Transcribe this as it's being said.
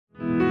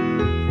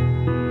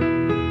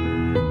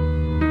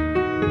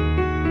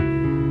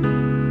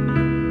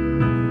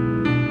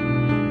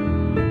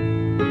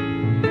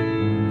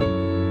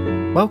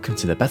Welcome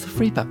to the Bethel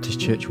Free Baptist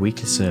Church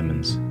weekly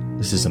sermons.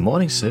 This is the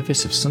morning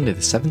service of Sunday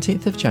the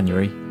 17th of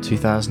January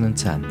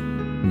 2010,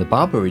 and the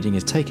Bible reading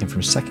is taken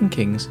from 2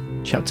 Kings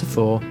chapter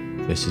 4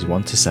 verses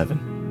 1 to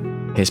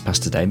 7. Here's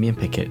Pastor Damien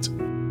Pickett.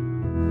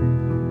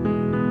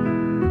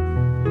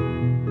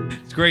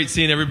 It's great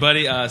seeing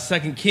everybody.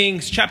 2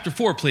 Kings chapter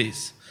 4,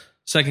 please.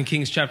 2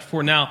 Kings chapter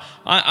 4. Now,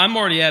 I'm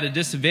already at a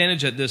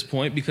disadvantage at this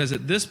point because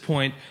at this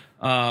point,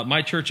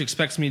 my church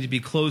expects me to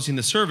be closing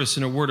the service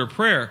in a word of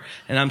prayer,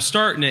 and I'm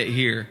starting it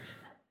here.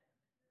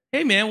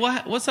 Hey, man,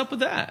 what's up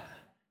with that?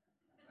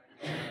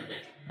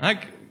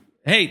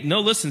 Hey, no,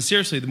 listen,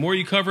 seriously, the more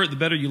you cover it, the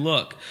better you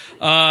look.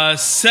 2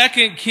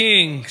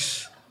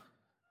 Kings,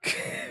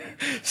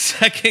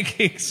 2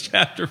 Kings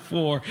chapter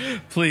 4,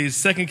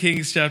 please. 2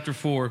 Kings chapter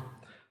 4.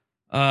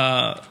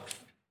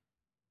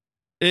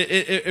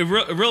 It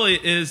really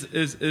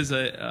is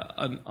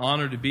an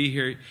honor to be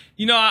here.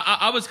 You know,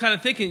 I was kind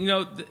of thinking,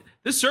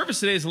 this service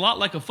today is a lot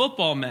like a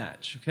football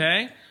match,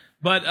 okay?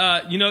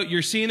 But,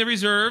 you're seeing the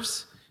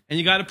reserves, and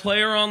you got a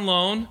player on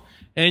loan,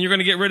 and you're going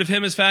to get rid of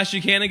him as fast as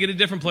you can and get a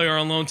different player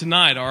on loan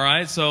tonight, all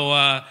right?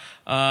 So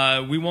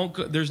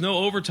there's no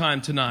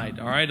overtime tonight,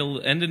 all right? It'll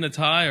end in a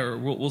tie, or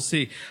we'll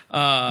see.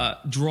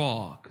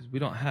 Draw, because we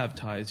don't have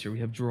ties here.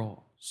 We have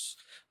draws.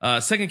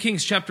 2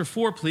 Kings chapter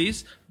 4,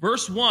 please.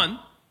 Verse 1.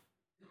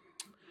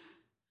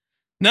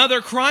 Now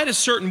there cried a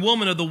certain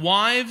woman of the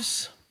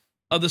wives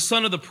of the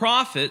son of the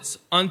prophets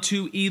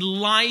unto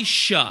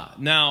Elisha.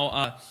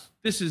 Now,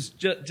 this is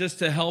just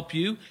to help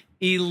you.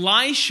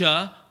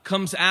 Elisha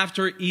comes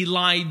after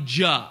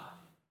Elijah.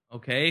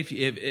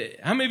 Okay?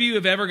 How many of you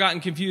have ever gotten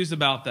confused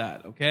about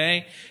that?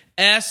 Okay?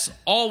 S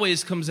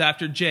always comes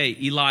after J.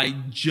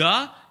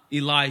 Elijah,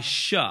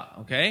 Elisha.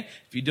 Okay?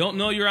 If you don't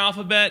know your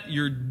alphabet,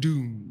 you're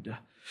doomed.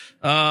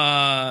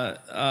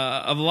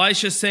 Of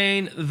Elisha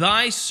saying,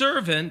 Thy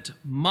servant,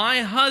 my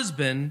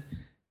husband,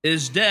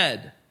 is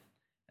dead.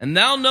 And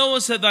thou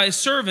knowest that thy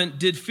servant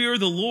did fear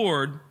the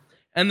Lord,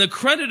 and the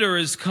creditor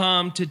is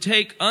come to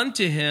take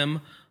unto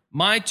him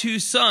my two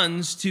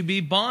sons to be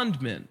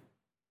bondmen.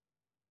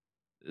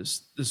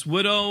 This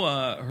widow,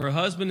 her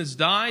husband has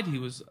died. He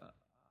was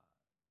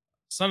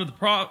sons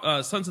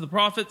of the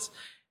prophets.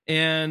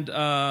 And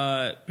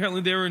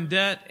apparently they were in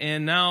debt,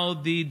 and now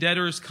the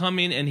debtor is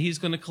coming, and he's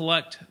going to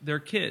collect their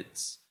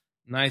kids.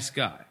 Nice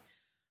guy.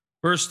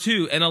 Verse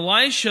 2, And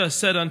Elisha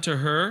said unto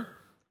her,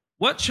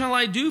 What shall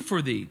I do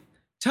for thee?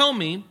 Tell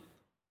me,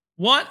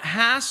 what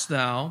hast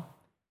thou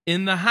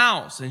in the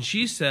house? And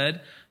she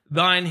said,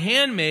 Thine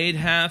handmaid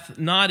hath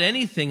not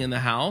anything in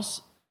the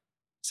house,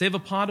 save a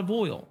pot of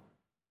oil.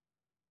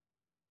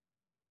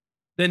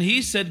 Then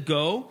he said,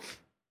 Go,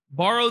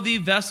 borrow thee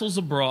vessels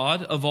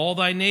abroad of all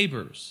thy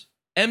neighbors,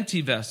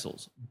 empty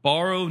vessels,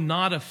 borrow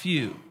not a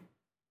few.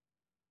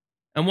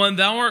 And when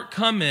thou art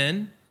come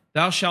in,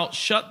 thou shalt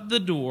shut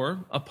the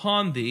door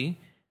upon thee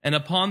and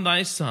upon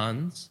thy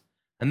sons,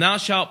 and thou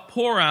shalt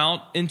pour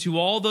out into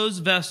all those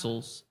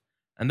vessels,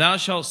 and thou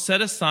shalt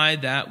set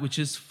aside that which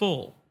is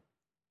full.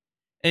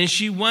 And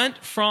she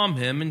went from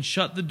him and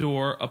shut the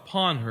door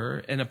upon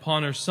her and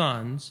upon her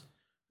sons,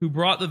 who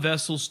brought the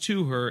vessels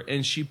to her,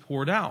 and she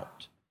poured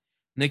out.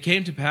 And it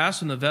came to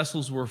pass, when the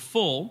vessels were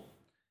full,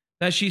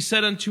 that she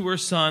said unto her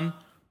son,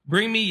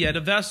 Bring me yet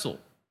a vessel.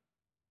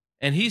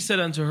 And he said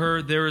unto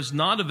her, There is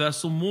not a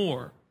vessel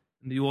more.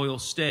 And the oil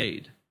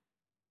stayed.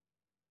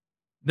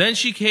 Then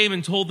she came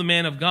and told the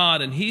man of God,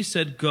 and he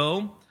said,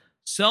 Go,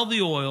 sell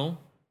the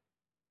oil,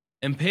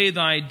 and pay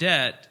thy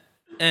debt,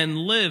 and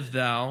live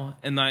thou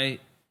and thy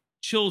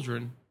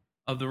children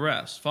of the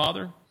rest.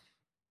 Father,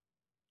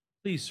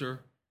 please, sir,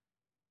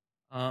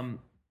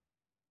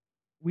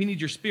 we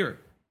need your spirit.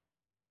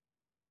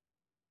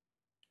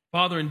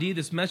 Father, indeed,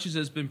 this message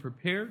has been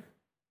prepared.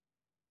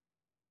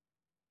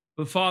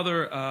 But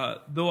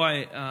Father, though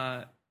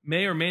I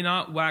may or may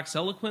not wax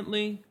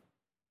eloquently,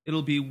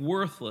 it'll be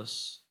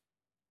worthless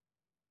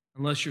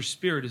unless your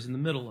spirit is in the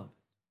middle of it.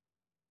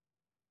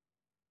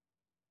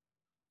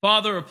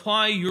 Father,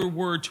 apply your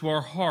word to our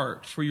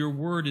heart, for your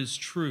word is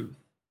truth.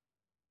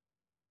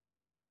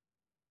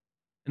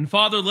 And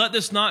Father, let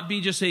this not be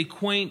just a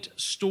quaint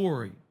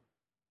story.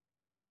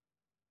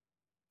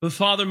 But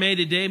Father, may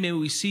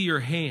we see your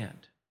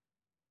hand.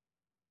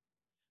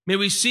 May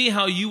we see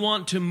how you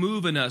want to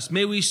move in us.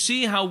 May we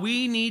see how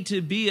we need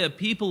to be a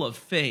people of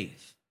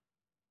faith.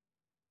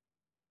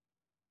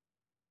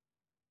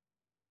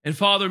 And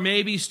Father,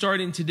 maybe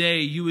starting today,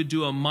 you would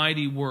do a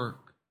mighty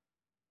work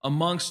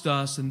amongst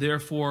us and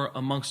therefore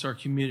amongst our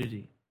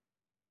community.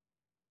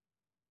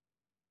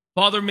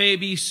 Father, may it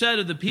be said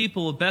of the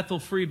people of Bethel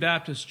Free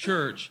Baptist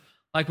Church,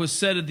 like was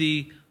said of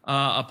the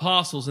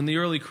apostles and the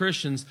early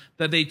Christians,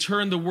 that they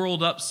turned the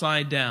world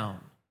upside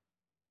down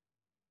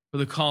for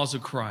the cause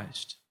of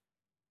Christ.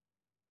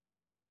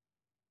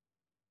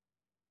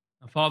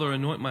 Now, Father,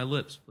 anoint my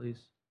lips, please.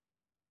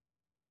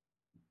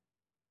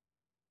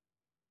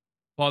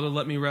 Father,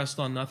 let me rest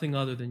on nothing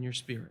other than your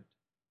Spirit.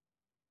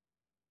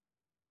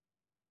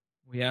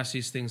 We ask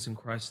these things in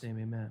Christ's name,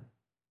 amen.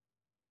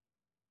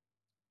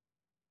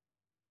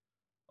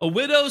 A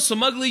widow,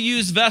 some ugly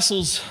used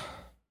vessels,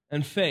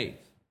 and faith.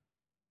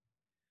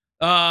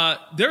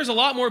 There's a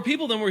lot more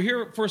people than were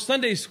here for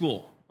Sunday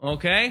school,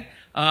 okay?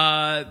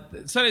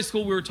 Sunday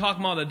school, we were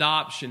talking about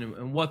adoption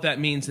and what that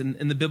means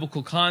in the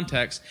biblical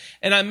context.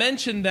 And I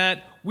mentioned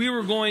that we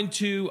were going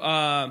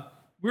to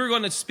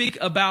speak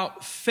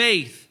about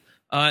faith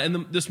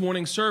in this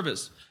morning's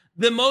service.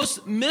 The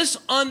most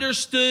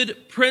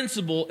misunderstood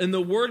principle in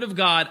the Word of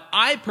God,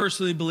 I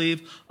personally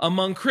believe,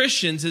 among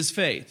Christians is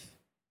faith.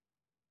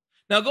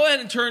 Now go ahead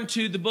and turn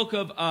to the book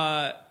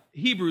of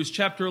Hebrews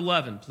chapter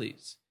 11,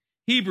 please.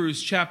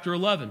 Hebrews chapter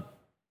 11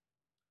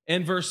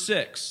 and verse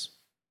 6.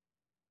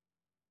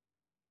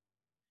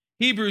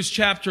 Hebrews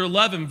chapter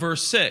 11,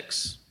 verse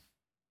 6.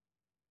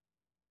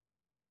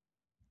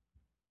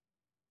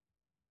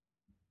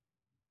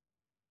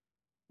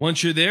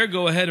 Once you're there,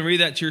 go ahead and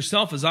read that to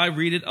yourself as I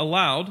read it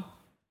aloud.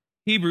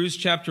 Hebrews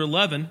chapter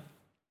 11,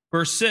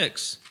 verse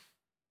 6.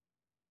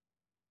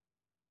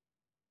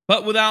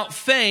 But without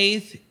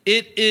faith,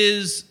 it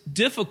is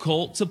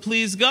difficult to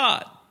please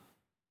God.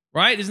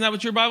 Right? Isn't that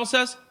what your Bible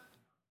says?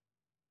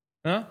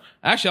 Huh?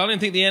 Actually, I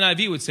didn't think the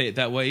NIV would say it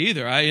that way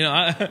either.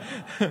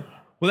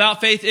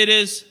 Without faith, it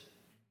is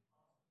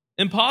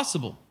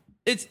impossible.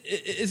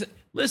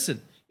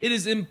 Listen, it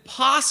is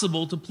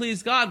impossible to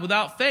please God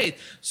without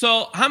faith.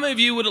 So how many of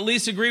you would at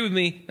least agree with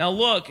me? Now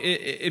look,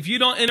 if you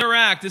don't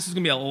interact, this is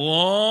going to be a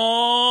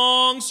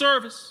long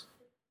service.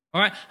 All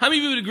right? How many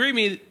of you would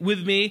agree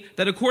with me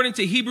that according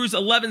to Hebrews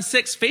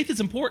 11:6, faith is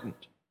important?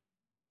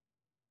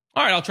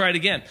 All right, I'll try it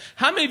again.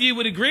 How many of you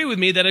would agree with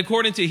me that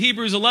according to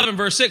Hebrews 11,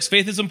 verse 6,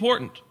 faith is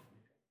important?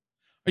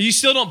 Or you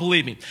still don't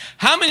believe me?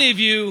 How many of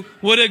you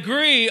would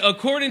agree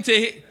according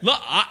to... Look,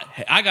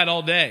 I got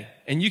all day,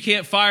 and you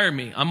can't fire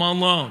me. I'm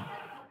on loan.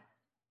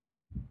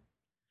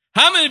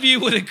 How many of you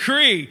would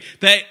agree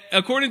that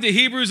according to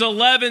Hebrews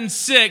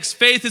 11:6,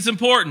 faith is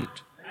important?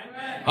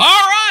 Amen. All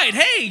right.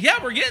 Hey,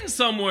 yeah, we're getting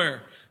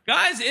somewhere.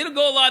 Guys, it'll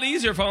go a lot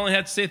easier if I only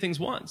have to say things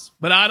once.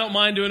 But I don't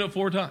mind doing it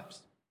 4 times.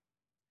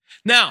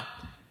 Now,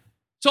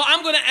 so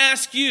I'm going to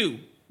ask you,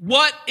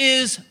 what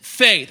is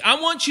faith?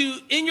 I want you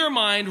in your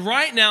mind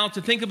right now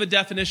to think of a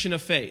definition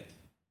of faith.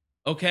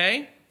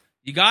 Okay?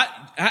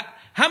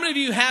 How many of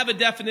you have a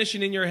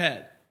definition in your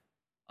head?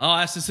 I'll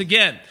ask this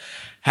again.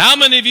 How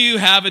many of you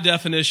have a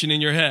definition in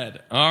your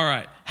head? All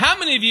right. How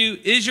many of you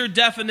is your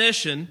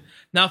definition?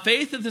 Now,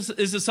 faith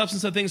is the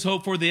substance of things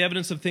hoped for, the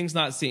evidence of things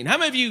not seen. How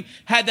many of you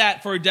had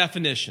that for a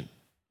definition?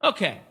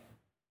 Okay.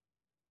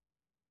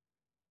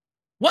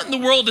 What in the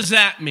world does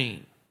that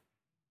mean?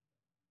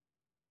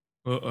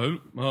 I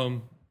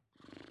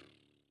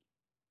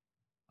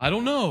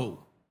don't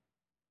know.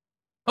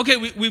 Okay,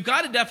 we've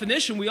got a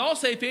definition. We all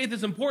say faith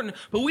is important,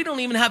 but we don't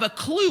even have a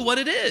clue what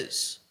it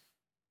is.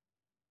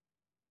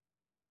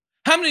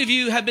 How many of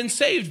you have been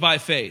saved by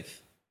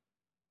faith?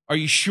 Are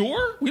you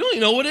sure? We don't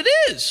even know what it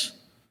is.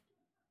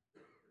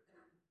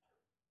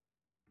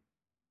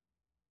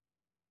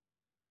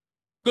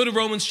 Go to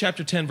Romans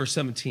chapter 10, verse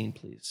 17,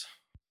 please.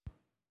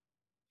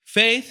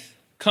 Faith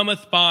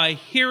cometh by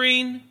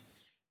hearing,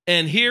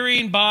 and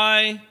hearing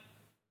by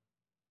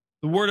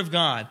the word of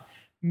God.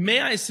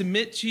 May I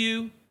submit to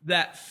you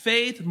that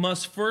faith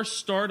must first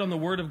start on the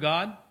word of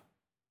God?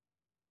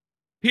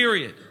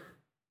 Period.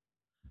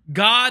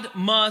 God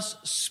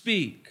must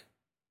speak.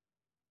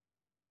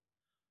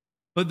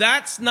 But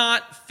that's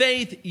not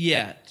faith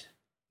yet.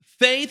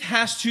 Faith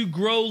has to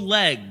grow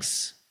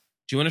legs.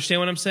 Do you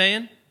understand what I'm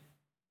saying?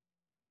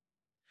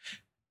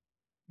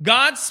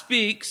 God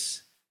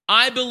speaks,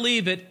 I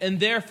believe it,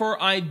 and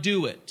therefore I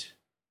do it.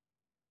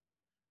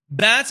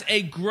 That's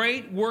a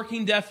great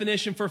working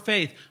definition for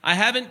faith. I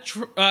haven't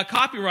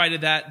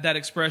copyrighted that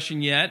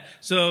expression yet,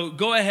 so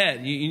go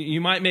ahead.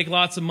 You might make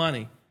lots of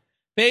money.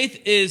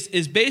 Faith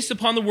is based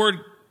upon the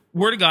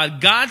word of God.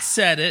 God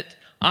said it,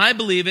 I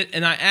believe it,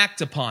 and I act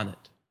upon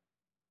it.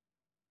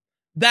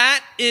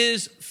 That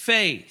is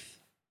faith.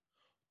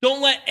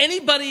 Don't let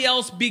anybody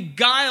else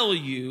beguile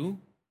you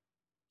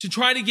to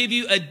try to give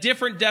you a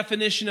different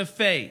definition of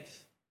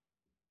faith.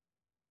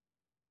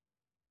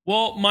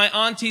 Well, my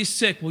auntie's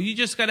sick. Well, you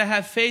just got to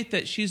have faith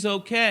that she's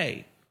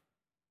okay.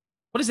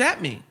 What does that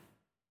mean?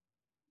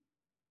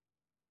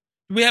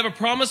 Do we have a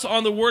promise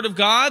on the word of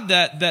God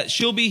that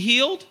she'll be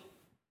healed?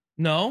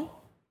 No.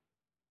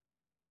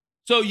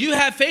 So you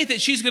have faith that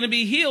she's going to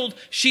be healed.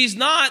 She's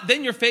not,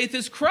 then your faith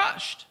is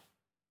crushed.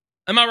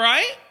 Am I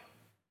right?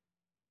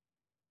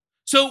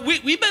 So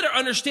we better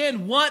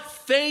understand what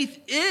faith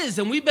is,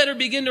 and we better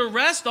begin to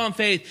rest on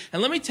faith.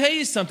 And let me tell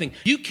you something.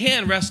 You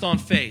can rest on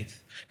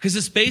faith because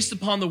it's based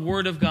upon the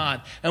word of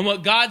God. And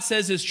what God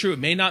says is true. It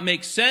may not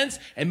make sense.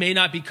 It may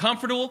not be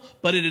comfortable,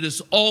 but it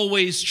is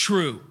always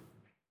true.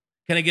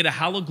 Can I get a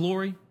hallelujah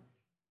glory?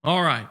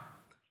 All right.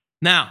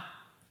 Now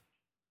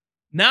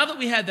that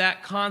we had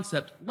that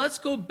concept, let's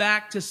go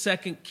back to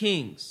 2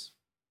 Kings.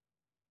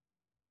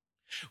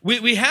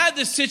 We had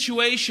this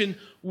situation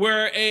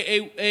where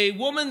a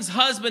woman's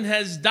husband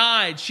has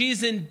died.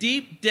 She's in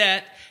deep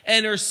debt,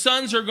 and her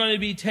sons are going to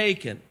be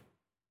taken.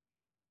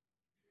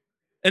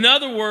 In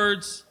other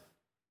words,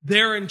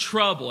 they're in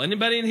trouble.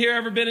 Anybody in here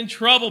ever been in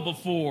trouble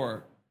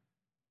before?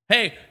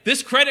 Hey,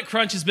 this credit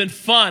crunch has been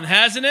fun,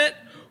 hasn't it?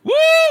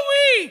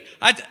 Woo-wee!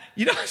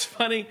 You know what's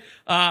funny?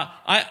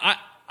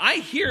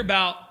 I hear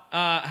about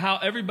how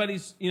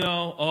everybody's,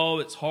 oh,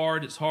 it's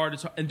hard.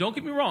 And don't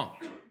get me wrong,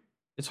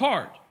 it's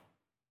hard.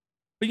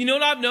 But you know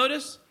what I've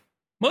noticed?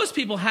 Most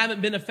people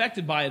haven't been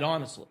affected by it,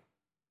 honestly.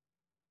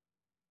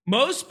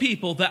 Most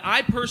people that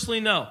I personally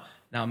know.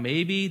 Now,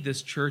 maybe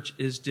this church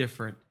is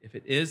different. If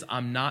it is,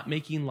 I'm not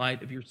making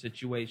light of your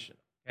situation,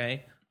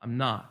 okay? I'm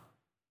not.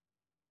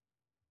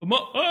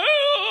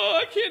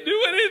 I can't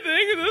do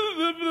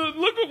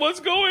anything. Look at what's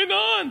going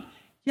on.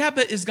 Yeah,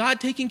 but is God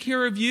taking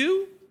care of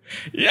you?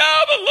 Yeah,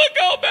 but look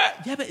how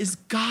bad. Yeah, but is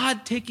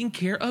God taking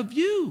care of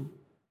you?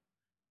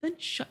 Then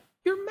shut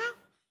your mouth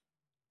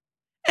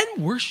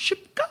and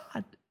worship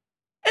God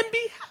and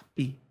be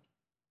happy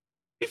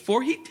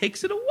before he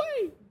takes it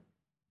away.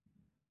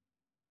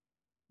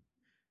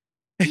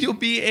 And you'll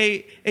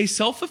be a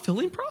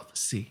self-fulfilling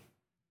prophecy.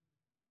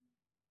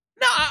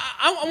 Now,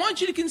 I want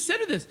you to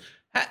consider this.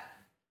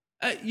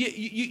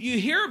 You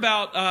hear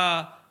about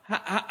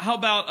how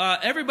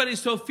about everybody's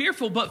so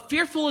fearful, but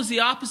fearful is the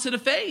opposite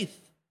of faith.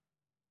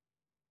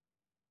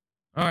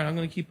 All right, I'm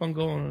going to keep on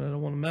going. I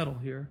don't want to meddle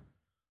here.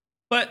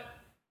 But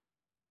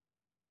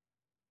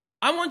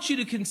I want you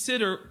to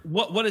consider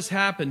what has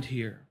happened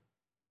here.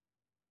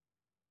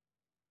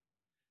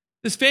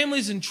 This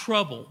family's in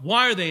trouble.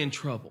 Why are they in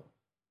trouble?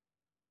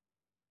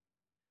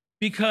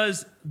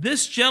 Because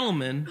this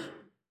gentleman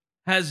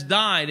has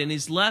died and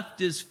he's left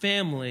his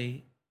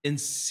family in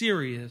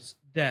serious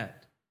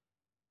debt.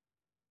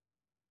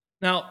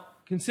 Now,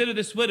 consider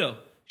this widow.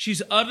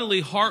 She's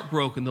utterly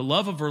heartbroken. The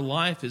love of her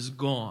life is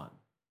gone.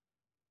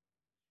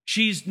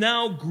 She's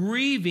now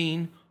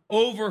grieving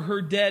over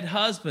her dead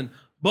husband.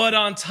 But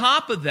on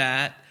top of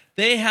that,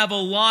 they have a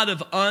lot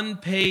of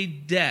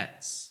unpaid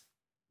debts.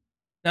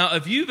 Now,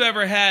 if you've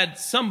ever had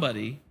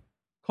somebody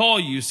call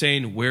you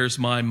saying, "Where's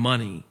my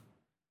money?"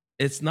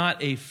 It's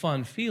not a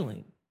fun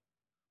feeling.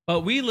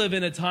 But we live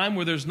in a time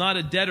where there's not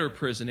a debtor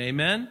prison,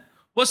 amen?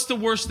 What's the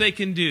worst they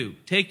can do?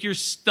 Take your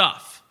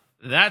stuff.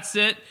 That's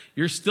it.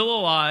 You're still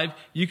alive.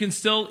 You can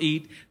still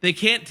eat. They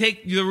can't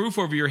take the roof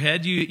over your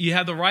head. You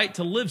have the right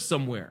to live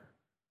somewhere.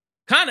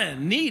 Kind of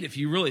neat if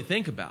you really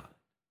think about it.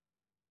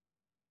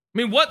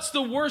 I mean, what's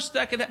the worst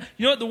that could happen?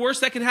 You know what the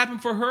worst that could happen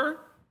for her?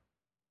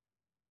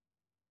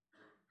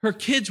 Her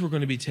kids were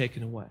going to be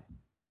taken away.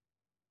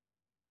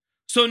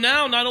 So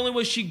now, not only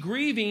was she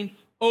grieving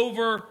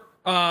over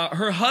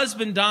her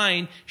husband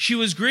dying, she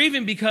was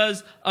grieving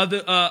because of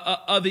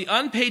the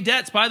unpaid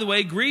debts. By the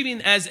way,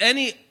 grieving as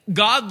any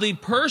godly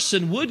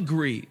person would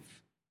grieve.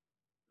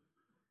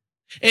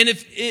 And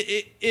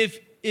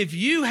if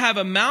you have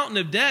a mountain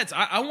of debts,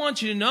 I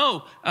want you to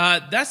know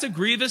that's a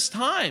grievous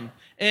time.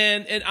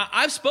 And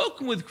I've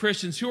spoken with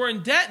Christians who are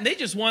in debt and they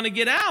just want to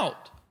get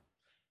out.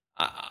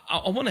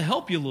 I want to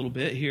help you a little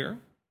bit here.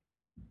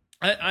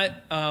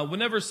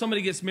 Whenever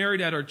somebody gets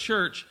married at our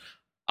church,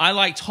 I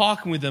like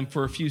talking with them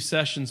for a few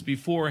sessions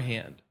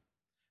beforehand.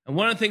 And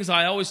one of the things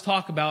I always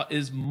talk about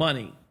is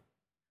money.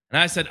 And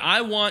I said,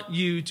 I want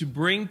you to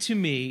bring to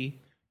me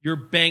your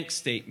bank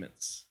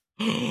statements.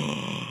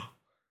 And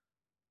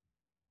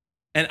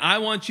I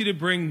want you to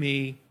bring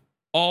me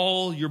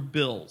all your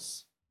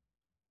bills,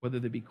 whether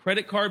they be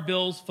credit card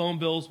bills, phone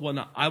bills,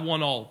 whatnot. I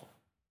want all of them.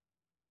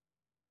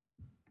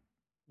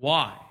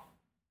 Why?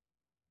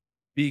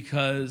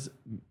 Because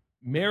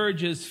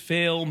marriages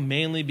fail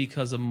mainly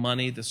because of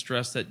money, the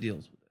stress that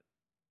deals with it.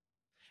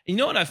 And you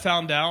know what I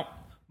found out?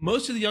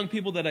 Most of the young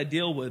people that I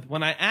deal with,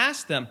 when I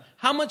ask them,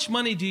 how much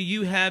money do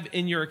you have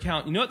in your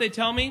account? You know what they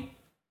tell me?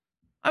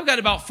 I've got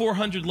about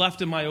 400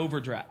 left in my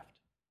overdraft.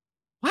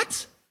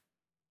 What?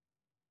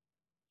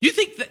 You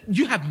think that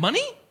you have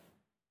money?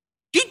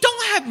 You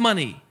don't have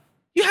money.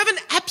 You have an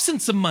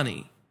absence of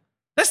money.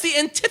 That's the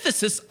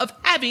antithesis of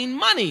having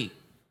money.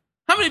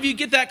 How many of you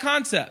get that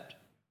concept?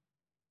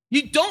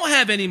 You don't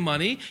have any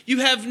money, you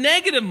have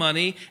negative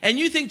money, and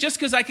you think just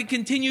because I can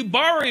continue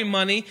borrowing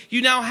money,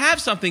 you now have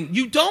something.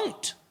 You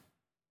don't.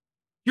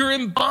 You're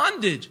in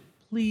bondage.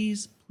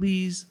 Please,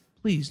 please,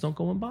 please don't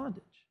go in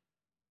bondage.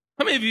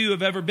 How many of you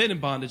have ever been in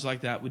bondage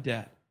like that with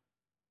debt?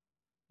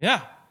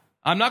 Yeah.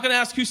 I'm not going to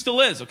ask who still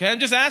is, okay? I'm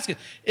just asking.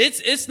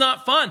 It's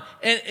not fun.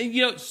 And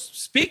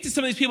speak to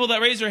some of these people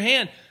that raise their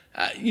hand.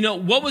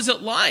 What was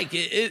it like?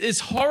 It's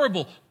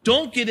horrible.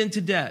 Don't get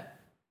into debt.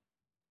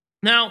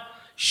 Now,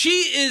 she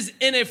is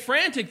in a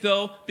frantic,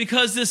 though,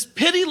 because this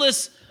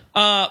pitiless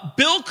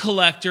bill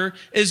collector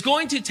is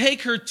going to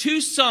take her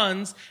 2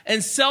 sons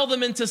and sell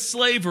them into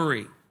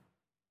slavery.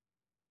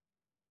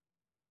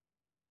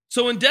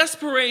 So in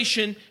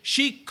desperation,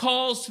 she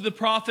calls to the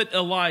prophet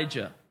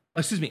Elisha,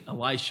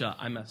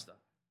 I messed up.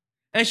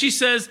 And she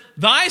says,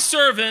 "Thy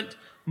servant,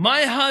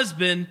 my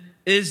husband,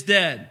 is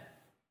dead."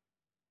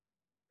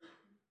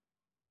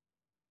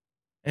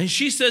 And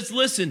she says,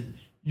 "Listen,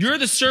 you're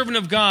the servant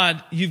of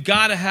God. You've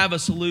got to have a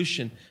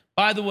solution."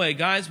 By the way,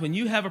 guys, when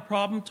you have a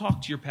problem,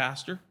 talk to your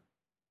pastor.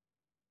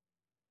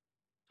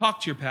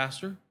 Talk to your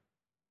pastor.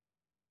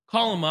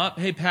 Call him up.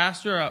 Hey,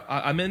 pastor,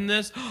 I'm in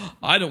this.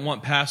 I don't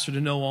want pastor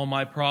to know all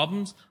my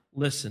problems.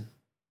 Listen,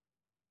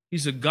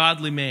 he's a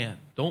godly man.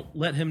 Don't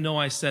let him know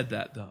I said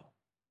that, though.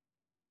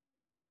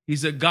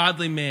 He's a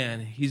godly man.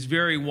 He's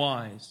very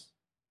wise.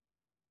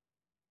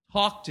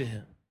 Talk to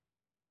him.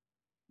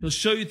 He'll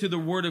show you through the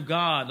Word of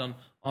God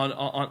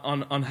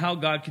on how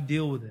God could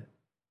deal with it.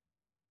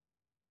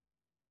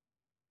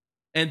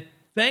 And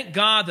thank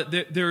God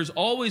that there's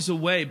always a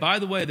way. By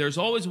the way, there's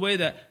always a way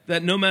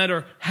that no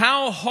matter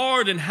how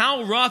hard and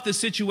how rough the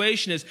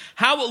situation is,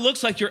 how it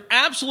looks like you're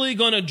absolutely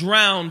going to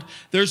drown,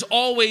 there's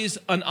always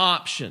an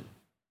option.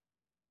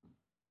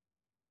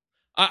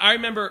 I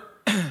remember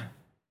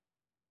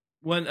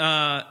when,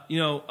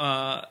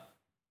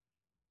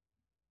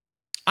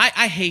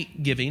 I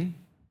hate giving.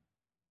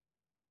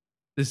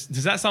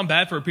 Does that sound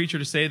bad for a preacher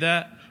to say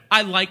that?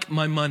 I like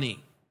my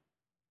money.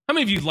 How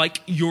many of you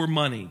like your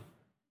money?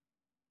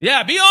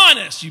 Yeah, be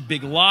honest, you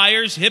big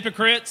liars,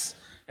 hypocrites.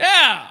 Yeah,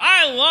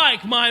 I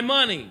like my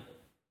money.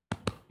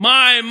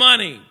 My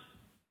money.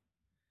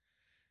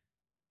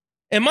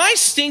 And my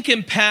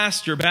stinking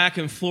pastor back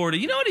in Florida,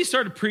 you know what he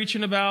started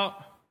preaching about?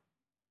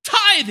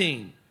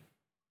 Tithing.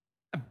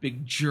 A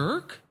big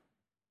jerk.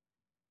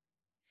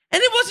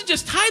 And it wasn't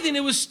just tithing,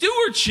 it was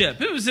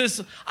stewardship. It was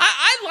this,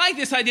 I like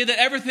this idea that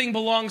everything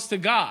belongs to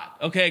God.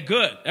 Okay,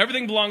 good.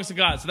 Everything belongs to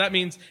God. So that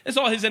means it's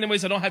all his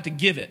anyways, I don't have to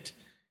give it.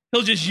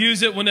 He'll just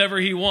use it whenever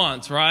he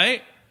wants,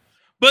 right?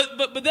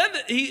 But then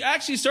he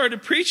actually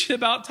started preaching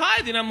about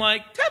tithing. I'm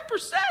like,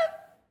 10%?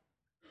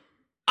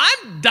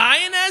 I'm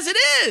dying as it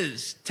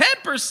is.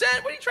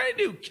 10%? What are you trying to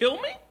do? Kill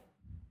me?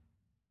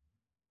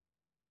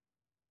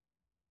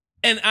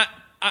 And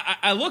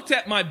I looked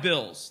at my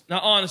bills. Now,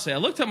 honestly, I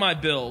looked at my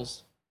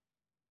bills,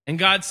 and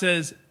God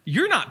says,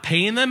 you're not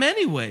paying them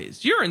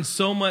anyways. You're in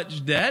so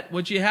much debt.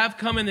 What you have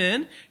coming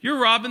in, you're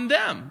robbing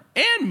them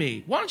and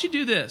me. Why don't you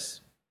do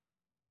this?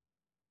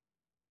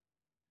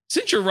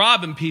 Since you're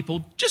robbing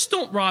people, just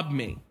don't rob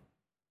me.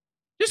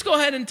 Just go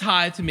ahead and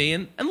tithe to me,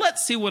 and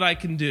let's see what I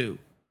can do.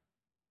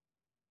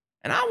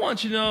 And I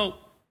want you to know,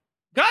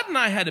 God and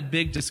I had a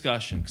big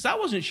discussion because I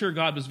wasn't sure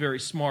God was very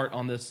smart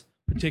on this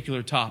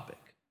particular topic.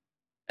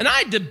 And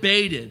I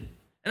debated,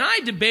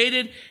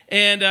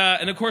 and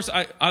of course,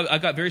 I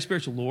got very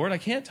spiritual. Lord, I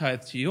can't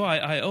tithe to you.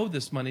 I owe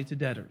this money to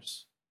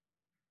debtors.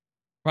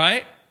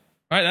 Right?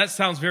 Right? That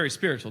sounds very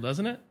spiritual,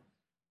 doesn't it?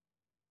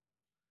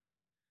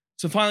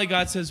 So finally,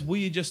 God says, will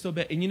you just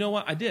obey? And you know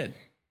what? I did.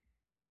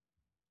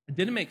 It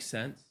didn't make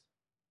sense.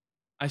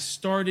 I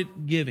started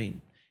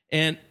giving.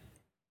 And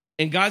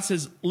God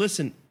says,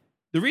 listen,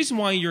 the reason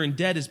why you're in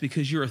debt is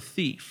because you're a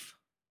thief.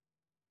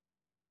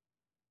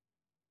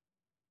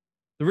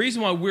 The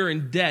reason why we're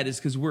in debt is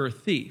because we're a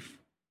thief.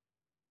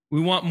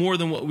 We want more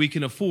than what we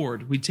can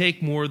afford. We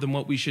take more than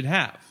what we should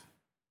have.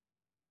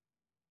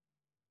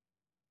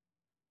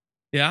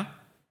 Yeah?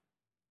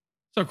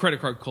 It's our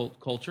credit card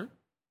culture.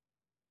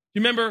 Do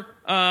you remember,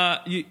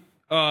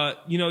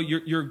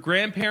 your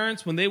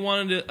grandparents when they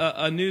wanted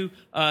a new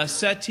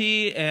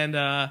settee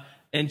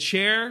and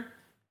chair?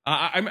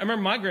 I remember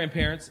my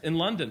grandparents in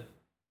London.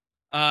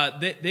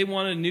 They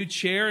wanted a new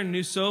chair and a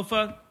new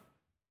sofa.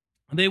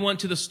 They went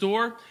to the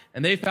store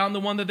and they found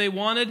the one that they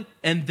wanted,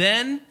 and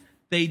then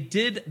they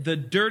did the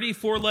dirty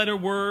 4-letter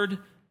word.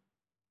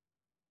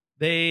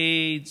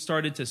 They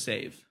started to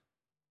save.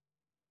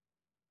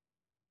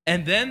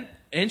 And then,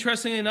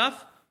 interestingly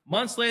enough,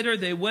 months later,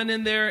 they went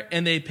in there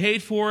and they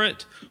paid for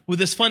it with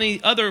this funny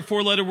other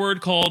 4-letter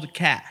word called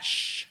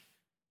cash.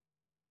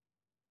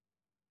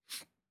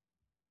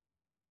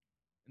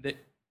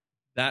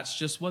 That's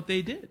just what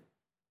they did.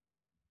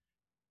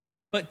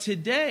 But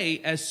today,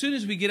 as soon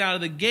as we get out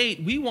of the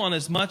gate, we want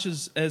as much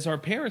as our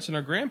parents and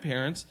our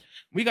grandparents.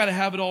 We got to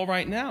have it all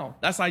right now.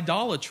 That's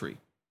idolatry.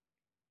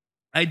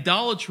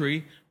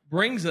 Idolatry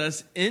brings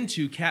us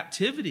into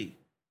captivity,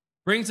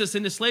 brings us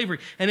into slavery.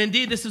 And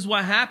indeed, this is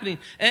what's happening.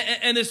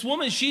 And this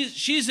woman,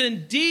 she's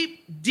in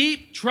deep,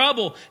 deep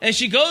trouble. And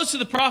she goes to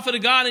the prophet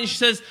of God and she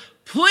says,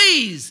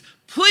 please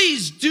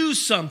do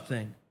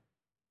something.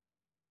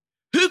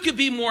 Who could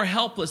be more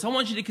helpless? I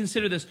want you to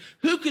consider this.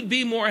 Who could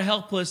be more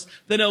helpless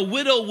than a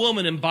widow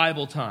woman in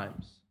Bible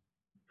times?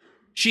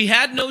 She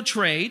had no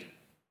trade.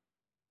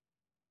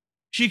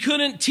 She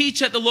couldn't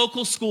teach at the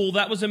local school.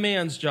 That was a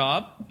man's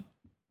job.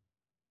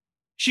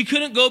 She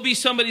couldn't go be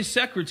somebody's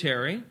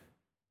secretary.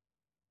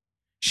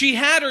 She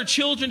had her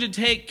children to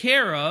take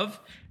care of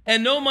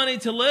and no money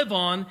to live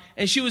on,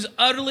 and she was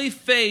utterly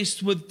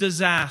faced with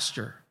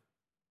disaster.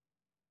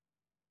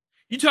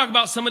 You talk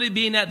about somebody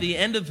being at the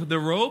end of the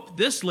rope,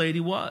 this lady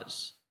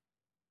was.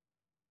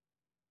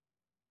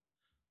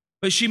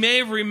 But she may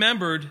have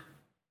remembered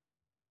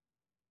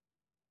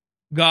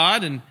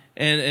God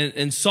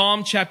and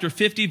Psalm chapter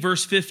 50,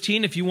 verse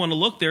 15, if you want to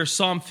look there,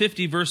 Psalm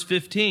 50, verse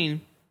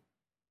 15.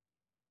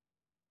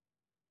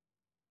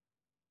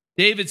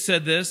 David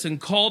said this,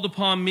 and called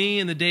upon me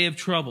in the day of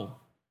trouble.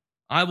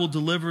 I will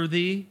deliver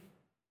thee,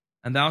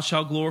 and thou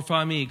shalt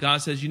glorify me.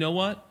 God says, you know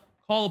what?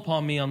 Call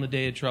upon me on the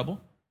day of trouble.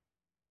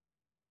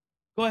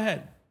 Go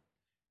ahead.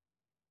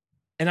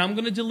 and I'm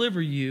going to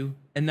deliver you,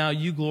 and now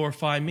you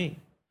glorify me.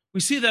 We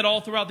see that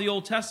all throughout the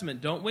Old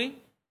Testament, don't we?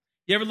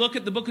 You ever look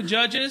at the book of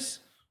Judges?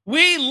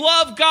 We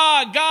love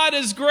God. God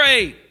is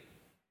great.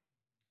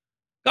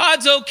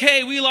 God's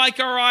okay. We like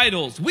our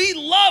idols. We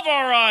love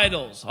our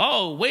idols.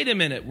 Oh, wait a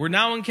minute. We're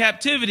now in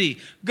captivity.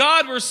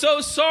 God, we're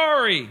so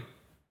sorry.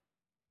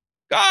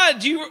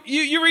 God,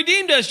 you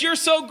redeemed us. You're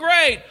so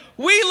great.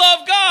 We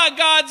love God.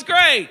 God's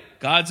great.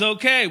 God's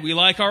okay. We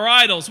like our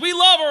idols. We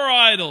love our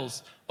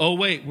idols. Oh,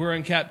 wait, we're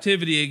in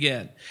captivity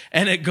again.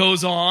 And it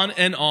goes on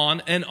and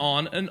on and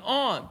on and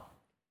on.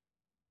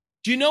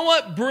 Do you know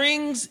what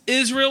brings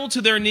Israel to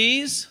their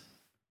knees?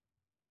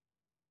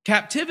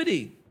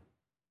 Captivity.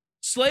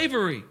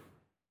 Slavery.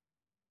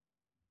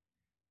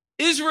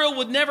 Israel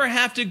would never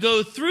have to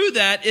go through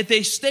that if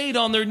they stayed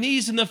on their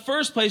knees in the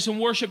first place and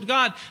worshiped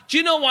God. Do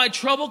you know why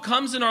trouble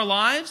comes in our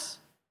lives?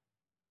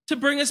 To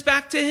bring us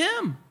back to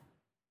Him.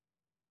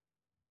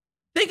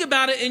 Think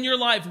about it in your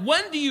life.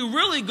 When do you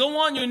really go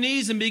on your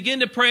knees and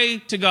begin to pray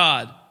to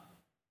God?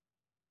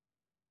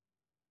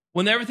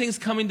 When everything's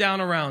coming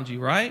down around you,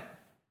 right?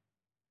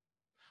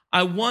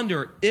 I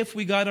wonder if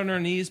we got on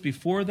our knees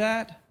before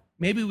that,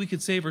 maybe we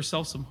could save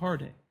ourselves some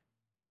heartache.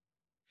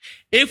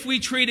 If we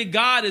treated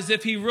God as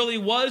if He really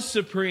was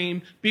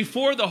supreme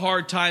before the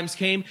hard times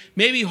came,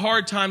 maybe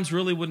hard times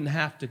really wouldn't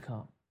have to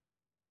come.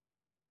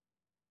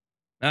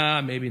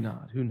 Maybe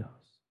not. Who knows?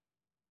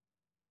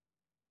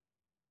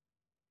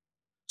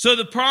 So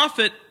the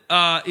prophet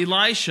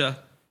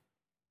Elisha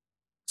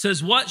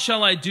says, "What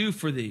shall I do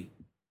for thee?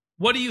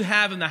 What do you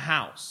have in the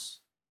house?"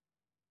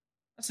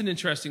 That's an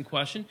interesting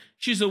question.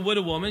 She's a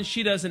widow woman.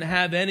 She doesn't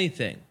have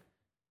anything.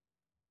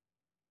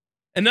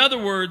 In other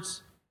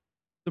words,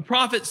 the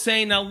prophet's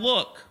saying, now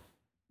look,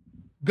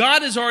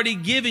 God has already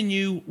given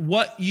you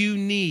what you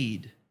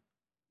need.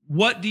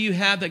 What do you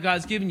have that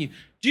God's given you?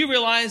 Do you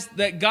realize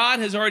that God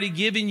has already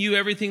given you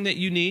everything that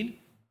you need?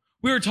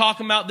 We were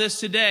talking about this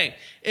today.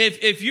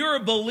 If you're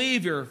a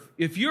believer,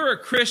 if you're a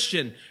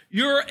Christian,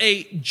 you're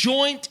a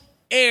joint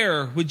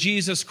heir with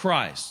Jesus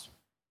Christ.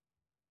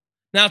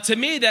 Now, to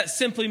me, that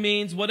simply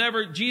means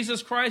whatever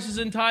Jesus Christ is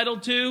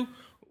entitled to,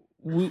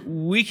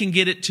 we can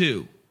get it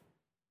too.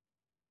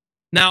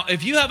 Now,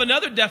 if you have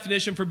another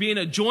definition for being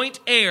a joint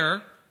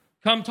heir,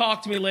 come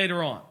talk to me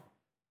later on.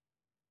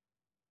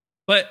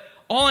 But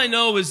all I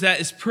know is that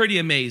it's pretty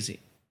amazing.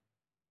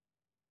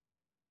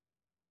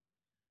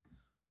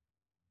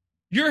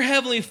 Your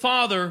Heavenly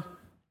Father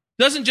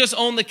doesn't just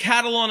own the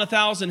cattle on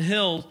 1,000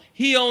 hills.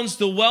 He owns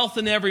the wealth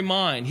in every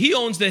mine. He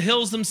owns the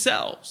hills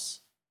themselves.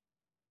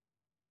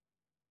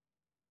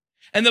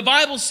 And the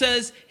Bible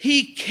says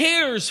He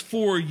cares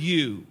for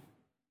you.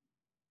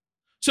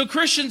 So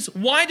Christians,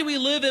 why do we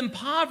live in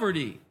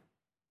poverty?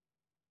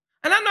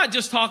 And I'm not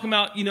just talking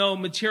about,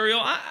 material.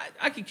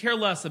 I could care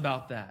less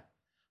about that.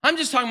 I'm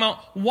just talking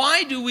about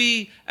why do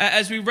we,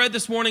 as we read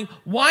this morning,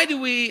 why do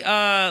we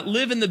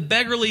live in the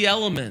beggarly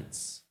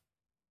elements?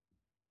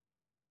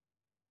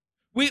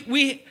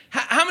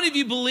 How many of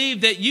you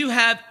believe that you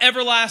have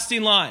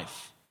everlasting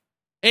life?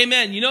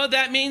 Amen. You know what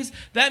that means?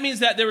 That means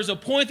that there was a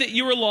point that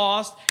you were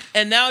lost,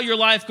 and now your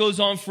life goes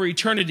on for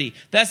eternity.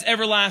 That's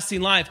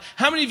everlasting life.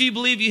 How many of you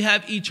believe you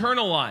have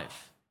eternal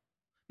life?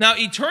 Now,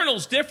 eternal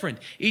is different.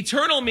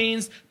 Eternal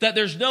means that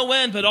there's no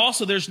end, but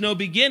also there's no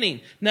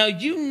beginning. Now,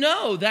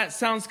 that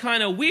sounds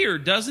kind of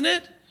weird, doesn't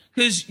it?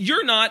 Because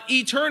you're not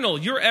eternal.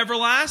 You're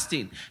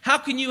everlasting. How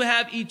can you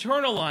have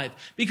eternal life?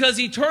 Because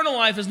eternal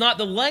life is not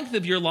the length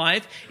of your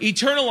life.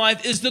 Eternal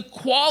life is the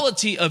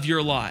quality of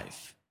your life.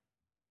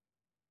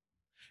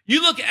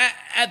 You look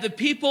at the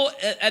people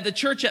at the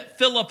church at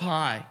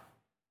Philippi.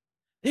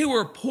 They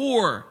were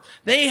poor.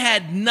 They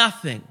had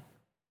nothing.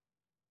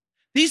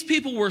 These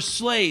people were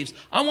slaves.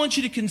 I want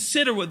you to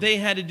consider what they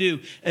had to do.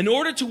 In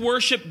order to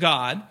worship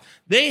God,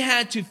 they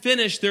had to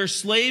finish their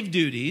slave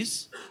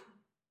duties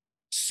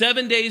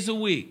 7 days a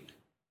week.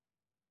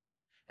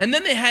 And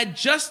then they had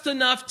just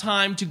enough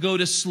time to go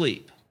to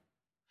sleep.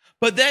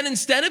 But then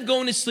instead of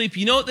going to sleep,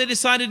 you know what they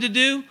decided to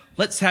do?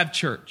 Let's have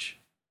church.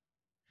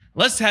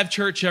 Let's have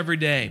church every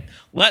day.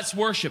 Let's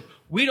worship.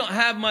 We don't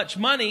have much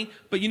money,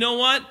 but you know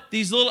what?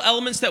 These little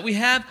elements that we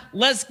have,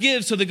 let's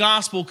give so the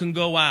gospel can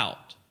go out.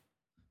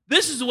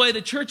 This is the way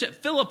the church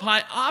at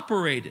Philippi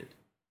operated.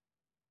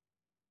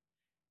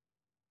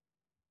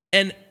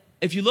 And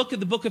if you look at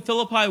the book of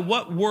Philippi,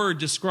 what word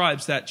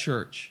describes that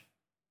church?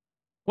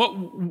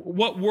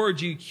 What word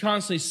do you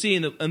constantly see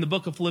in the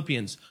book of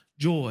Philippians?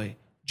 Joy,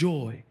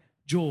 joy,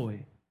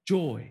 joy,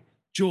 joy,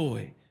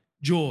 joy,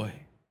 joy.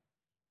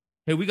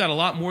 Hey, we got a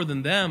lot more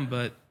than them,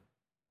 but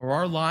are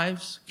our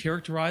lives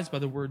characterized by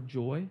the word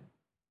joy?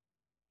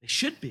 They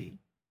should be,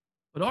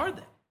 but are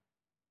they?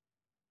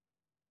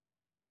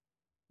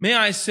 May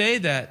I say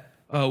that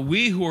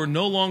we who are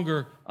no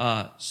longer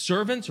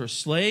servants or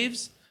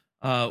slaves,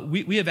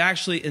 we have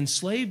actually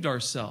enslaved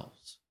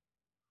ourselves.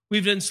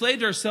 We've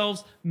enslaved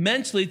ourselves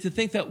mentally to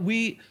think that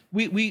we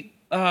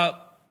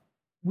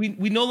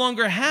no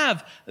longer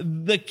have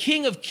the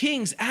King of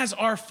Kings as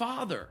our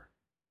Father.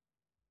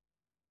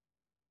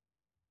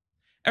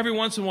 Every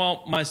once in a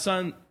while, my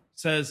son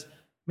says,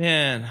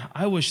 man,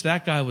 I wish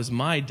that guy was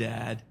my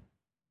dad.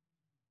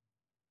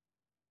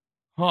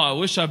 Oh, I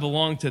wish I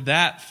belonged to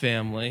that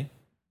family.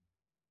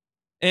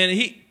 And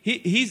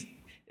he's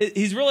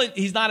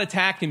not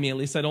attacking me. At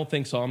least I don't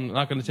think so. I'm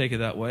not going to take it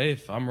that way.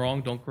 If I'm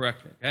wrong, don't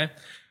correct me, okay?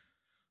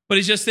 But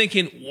he's just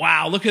thinking,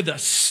 wow, look at the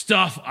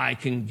stuff I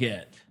can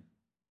get.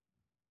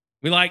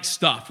 We like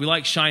stuff. We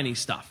like shiny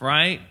stuff,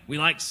 right? We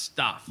like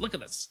stuff. Look at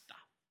that stuff.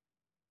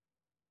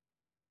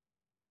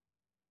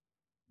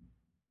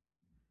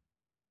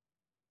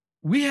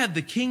 We have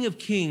the King of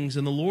Kings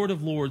and the Lord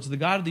of Lords, the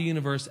God of the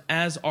universe,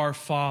 as our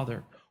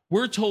Father.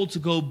 We're told to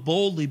go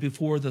boldly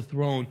before the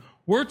throne.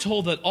 We're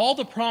told that all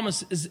the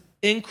promises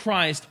in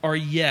Christ are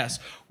yes.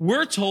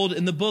 We're told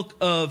in the book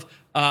of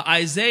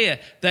Isaiah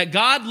that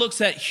God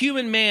looks at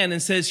human man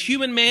and says,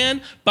 human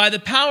man, by the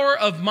power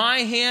of my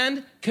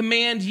hand,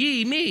 command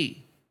ye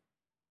me.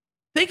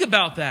 Think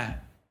about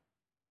that.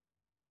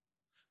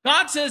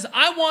 God says,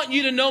 I want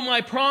you to know my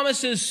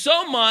promises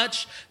so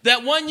much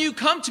that when you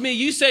come to me,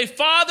 you say,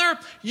 Father,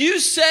 you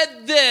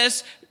said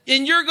this,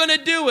 and you're going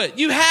to do it.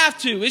 You have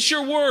to. It's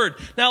your word.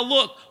 Now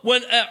look,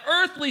 when an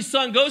earthly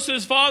son goes to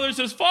his father and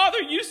says,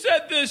 Father, you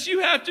said this,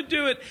 you have to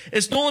do it,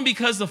 it's normally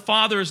because the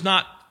father is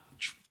not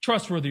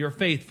trustworthy or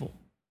faithful.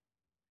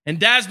 And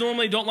dads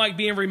normally don't like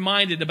being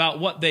reminded about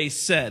what they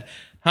said.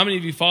 How many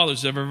of you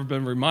fathers have ever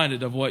been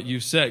reminded of what you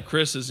said?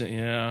 Chris isn't,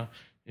 yeah,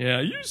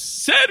 you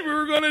said we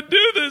were going to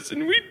do this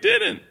and we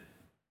didn't.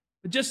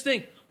 But just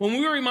think, when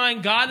we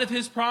remind God of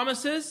his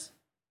promises,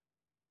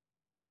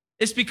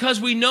 it's because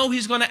we know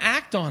he's going to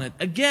act on it.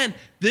 Again,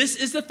 this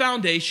is the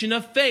foundation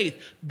of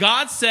faith.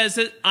 God says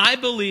it, I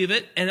believe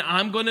it, and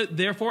I'm going to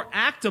therefore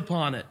act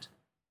upon it.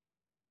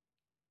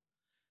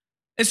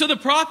 And so the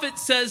prophet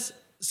says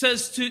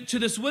to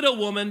this widow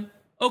woman,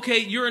 okay,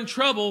 you're in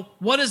trouble.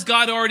 What has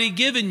God already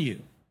given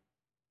you?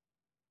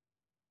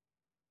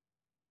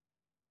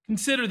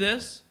 Consider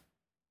this.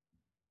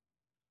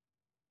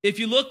 If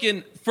you look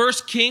in 1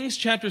 Kings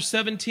chapter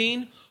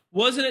 17,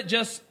 wasn't it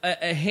just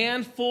a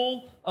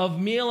handful of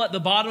meal at the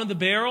bottom of the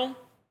barrel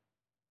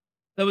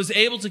that was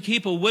able to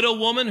keep a widow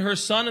woman, her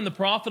son, and the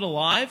prophet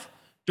alive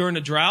during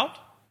a drought,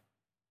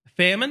 a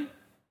famine?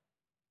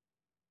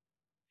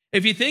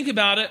 If you think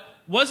about it,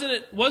 wasn't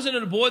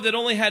it a boy that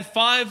only had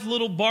 5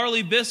 little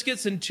barley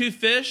biscuits and 2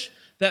 fish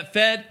that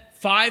fed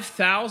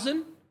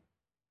 5,000?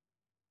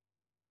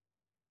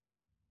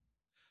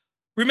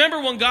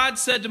 Remember when God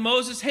said to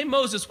Moses, hey,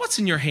 Moses, what's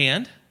in your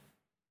hand?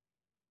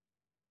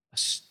 A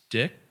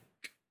stick.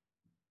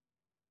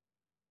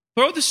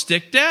 Throw the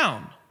stick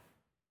down.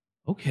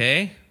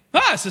 Okay.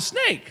 It's a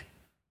snake.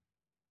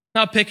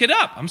 Now pick it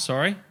up. I'm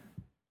sorry.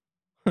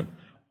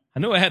 I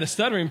know I had a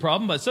stuttering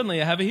problem, but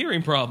suddenly I have a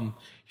hearing problem.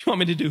 You want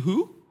me to do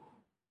who?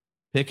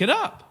 Pick it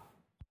up.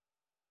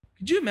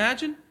 Could you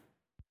imagine?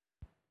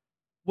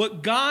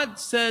 What God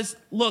says,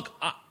 look,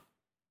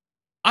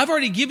 I've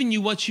already given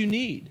you what you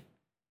need.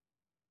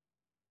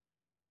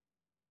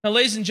 Now,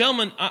 ladies and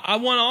gentlemen, I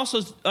want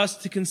also us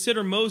to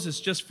consider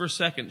Moses just for a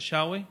second,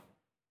 shall we?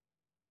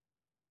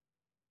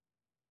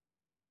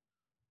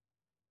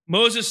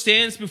 Moses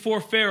stands before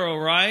Pharaoh,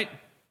 right?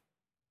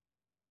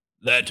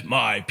 Let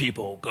my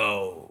people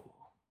go.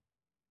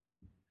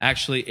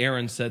 Actually,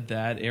 Aaron said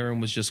that. Aaron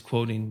was just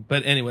quoting.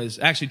 But anyways,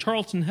 actually,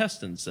 Charlton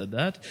Heston said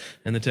that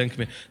in the 10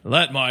 Commandments.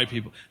 Let my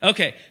people.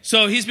 Okay,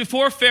 so he's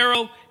before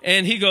Pharaoh,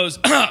 and he goes,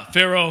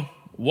 Pharaoh,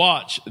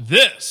 watch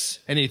this.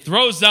 And he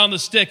throws down the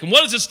stick. And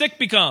what does the stick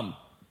become?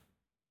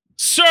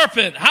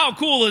 Serpent. How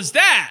cool is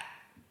that?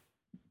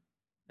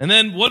 And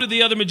then what do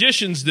the other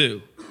magicians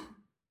do?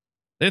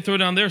 They throw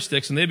down their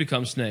sticks and they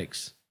become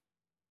snakes.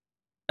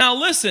 Now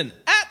listen,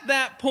 at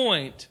that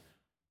point,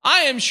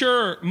 I am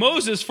sure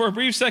Moses for a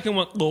brief second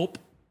went, "Lope."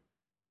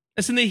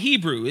 It's in the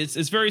Hebrew.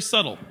 It's very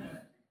subtle.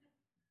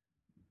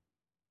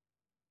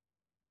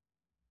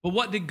 But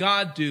what did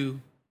God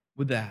do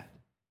with that?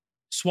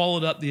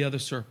 Swallowed up the other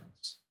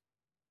serpents.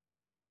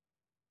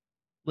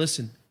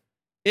 Listen,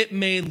 it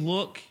may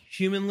look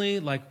humanly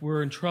like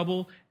we're in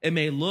trouble. It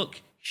may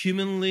look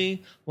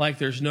humanly like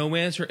there's no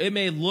answer. It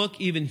may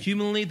look even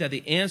humanly that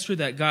the answer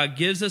that God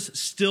gives us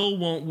still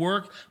won't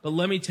work. But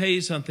let me tell you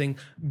something.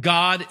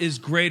 God is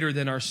greater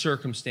than our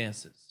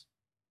circumstances.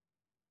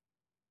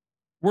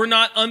 We're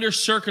not under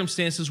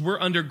circumstances. We're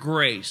under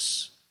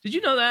grace. Did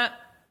you know that?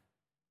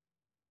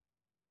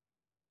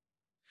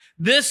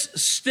 This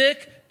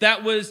stick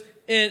that was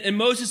in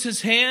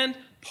Moses' hand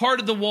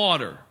parted the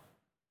water.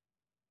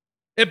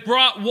 It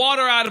brought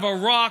water out of a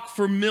rock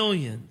for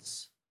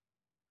millions.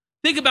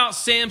 Think about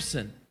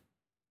Samson.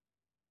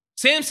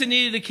 Samson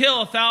needed to kill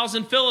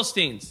 1,000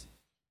 Philistines.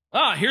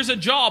 Here's a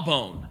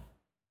jawbone.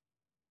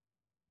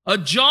 A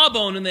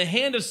jawbone in the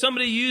hand of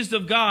somebody used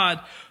of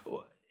God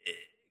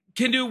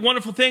can do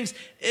wonderful things.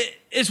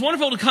 It's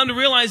wonderful to come to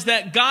realize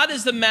that God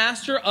is the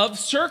master of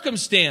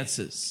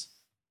circumstances.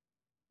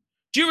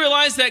 Do you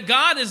realize that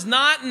God is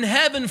not in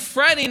heaven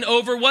fretting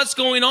over what's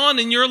going on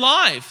in your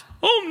life?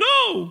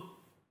 Oh no,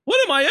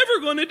 what am I ever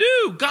going to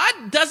do?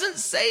 God doesn't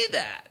say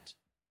that.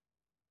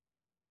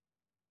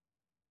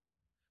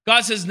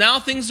 God says, now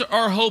things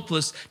are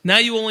hopeless. Now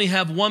you only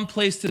have one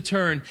place to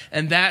turn,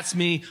 and that's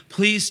me.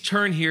 Please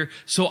turn here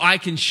so I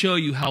can show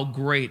you how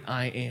great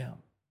I am.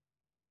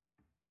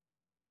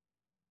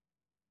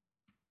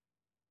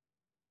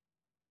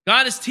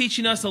 God is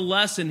teaching us a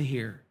lesson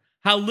here.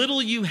 How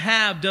little you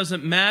have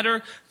doesn't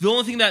matter. The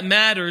only thing that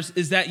matters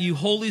is that you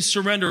wholly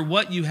surrender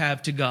what you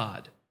have to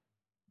God.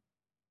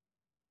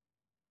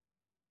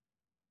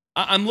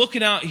 I'm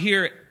looking out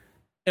here,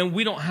 and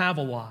we don't have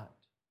a lot.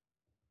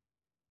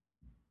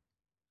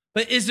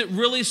 But is it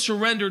really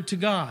surrendered to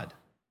God?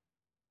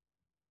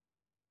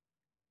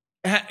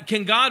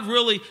 Can God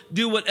really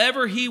do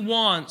whatever he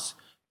wants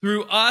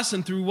through us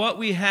and through what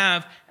we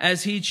have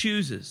as he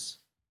chooses?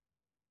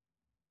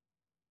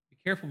 Be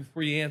careful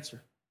before you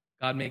answer.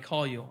 God may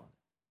call you on.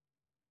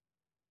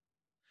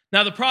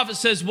 Now the prophet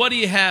says, what do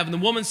you have? And the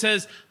woman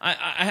says,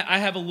 I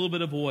have a little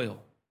bit of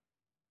oil.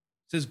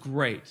 Says,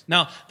 great.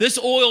 Now, this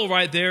oil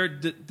right there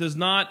does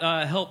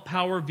not help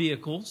power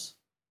vehicles.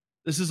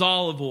 This is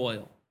olive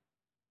oil.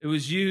 It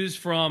was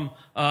used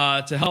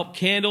to help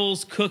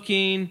candles,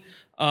 cooking,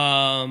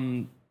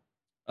 face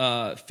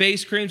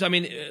creams. I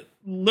mean,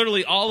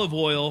 literally olive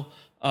oil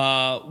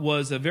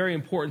was a very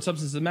important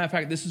substance. As a matter of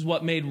fact, this is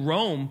what made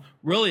Rome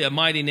really a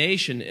mighty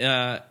nation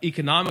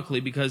economically,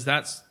 because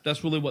that's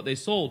really what they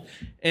sold.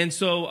 And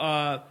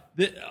so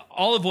the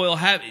olive oil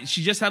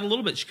she just had a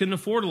little bit. She couldn't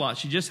afford a lot.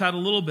 She just had a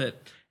little bit.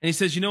 And he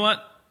says, you know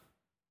what?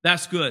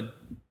 That's good.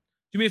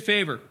 Do me a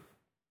favor.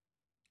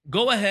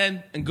 Go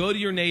ahead and go to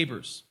your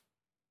neighbors.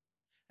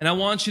 And I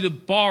want you to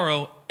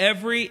borrow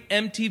every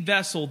empty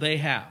vessel they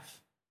have.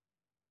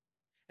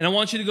 And I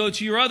want you to go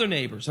to your other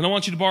neighbors. And I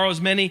want you to borrow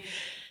as many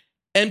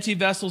empty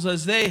vessels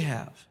as they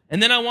have. And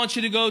then I want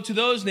you to go to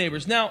those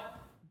neighbors. Now,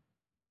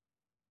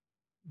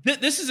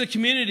 this is a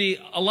community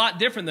a lot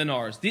different than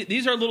ours.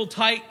 These are little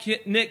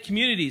tight-knit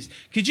communities.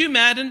 Could you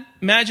imagine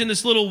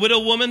this little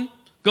widow woman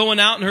going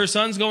out and her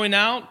son's going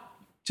out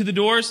to the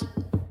doors?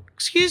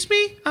 Excuse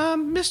me,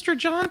 Mr.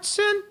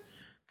 Johnson,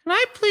 can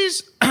I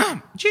please,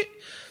 do you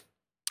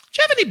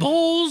have any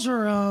bowls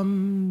or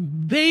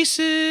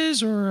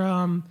vases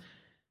or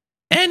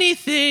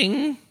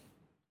anything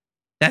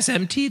that's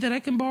empty that I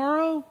can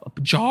borrow?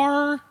 A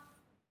jar?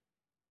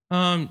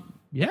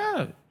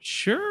 Yeah,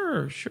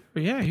 sure.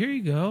 Yeah, here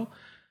you go.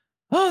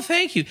 Oh,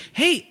 thank you.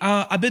 Hey,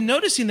 I've been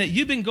noticing that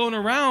you've been going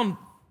around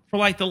for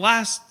like the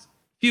last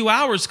few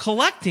hours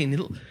collecting.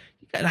 You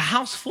got a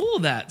house full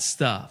of that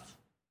stuff.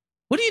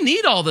 What do you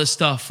need all this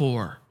stuff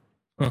for?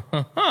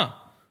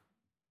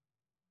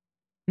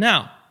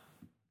 Now,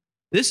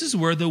 this is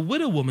where the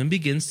widow woman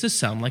begins to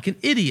sound like an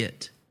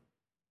idiot.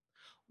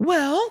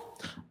 Well,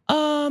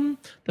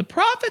 the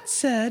prophet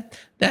said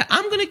that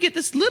I'm going to get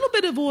this little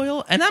bit of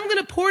oil and I'm going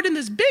to pour it in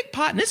this big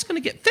pot and it's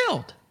going to get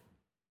filled.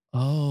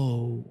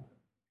 Oh,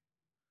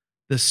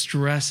 the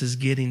stress is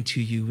getting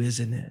to you,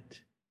 isn't it?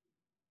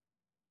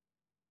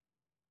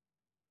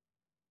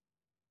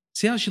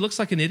 See how she looks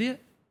like an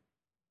idiot?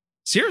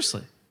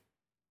 Seriously.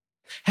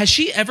 Has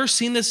she ever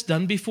seen this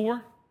done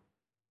before?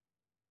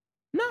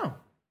 No.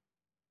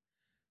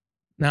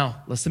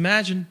 Now, let's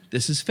imagine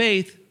this is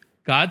faith.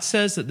 God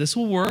says that this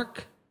will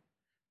work.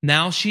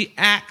 Now she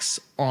acts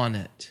on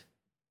it.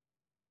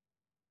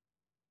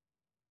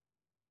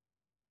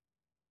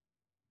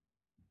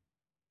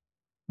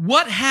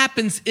 What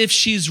happens if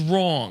she's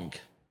wrong?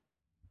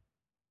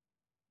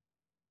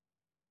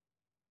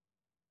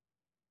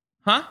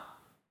 Huh?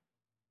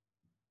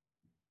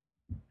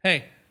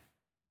 Hey,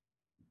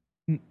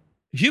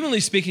 humanly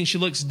speaking, she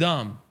looks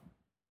dumb.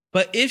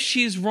 But if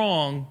she's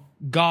wrong,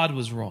 God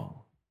was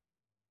wrong.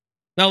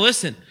 Now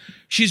listen,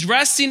 she's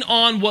resting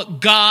on what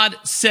God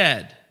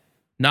said.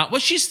 Not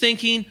what she's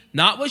thinking,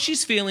 not what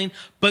she's feeling,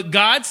 but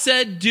God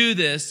said do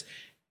this,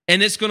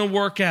 and it's going to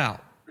work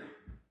out.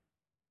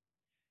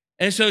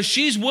 And so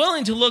she's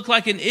willing to look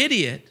like an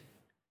idiot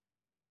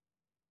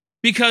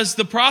because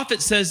the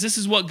prophet says this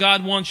is what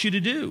God wants you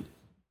to do.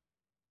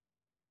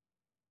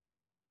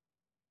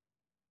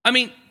 I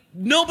mean,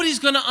 nobody's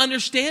going to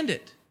understand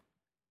it.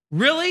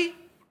 Really?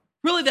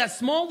 Really, that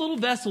small little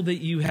vessel that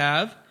you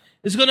have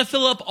is going to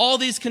fill up all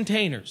these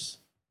containers.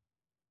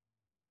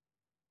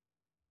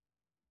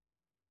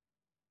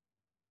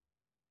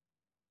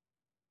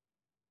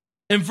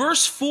 In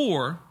verse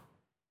 4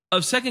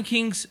 of 2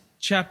 Kings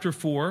chapter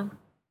 4,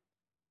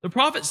 the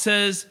prophet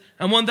says,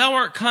 and when thou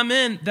art come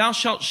in, thou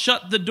shalt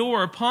shut the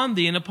door upon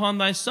thee and upon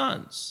thy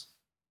sons.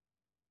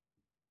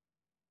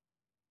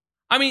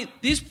 I mean,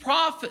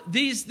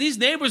 these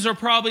neighbors are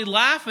probably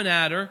laughing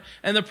at her,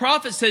 and the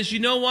prophet says, you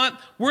know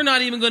what? We're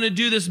not even going to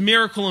do this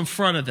miracle in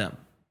front of them.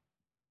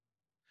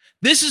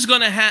 This is going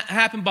to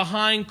happen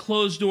behind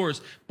closed doors.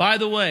 By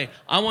the way,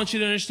 I want you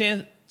to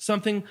understand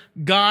something.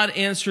 God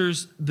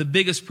answers the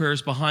biggest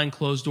prayers behind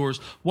closed doors.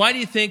 Why do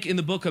you think in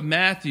the book of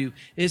Matthew,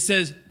 it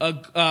says,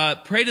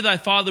 pray to thy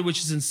Father which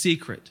is in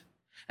secret,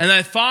 and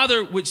thy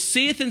Father which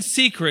seeth in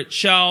secret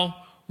shall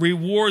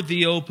reward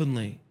thee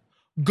openly.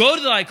 Go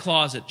to thy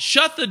closet,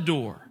 shut the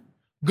door,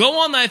 go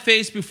on thy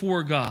face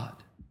before God.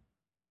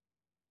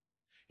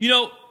 You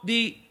know,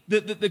 the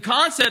The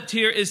concept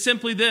here is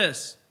simply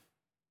this.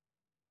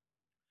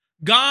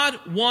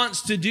 God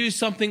wants to do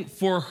something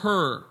for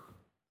her.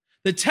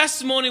 The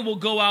testimony will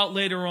go out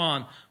later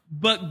on,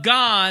 but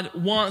God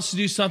wants to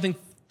do something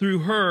through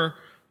her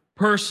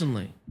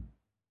personally.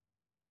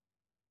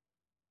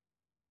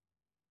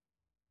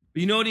 But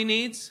you know what he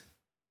needs?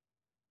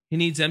 He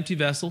needs empty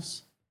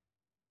vessels.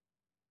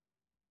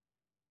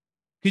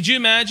 Could you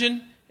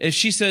imagine if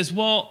she says,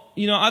 well,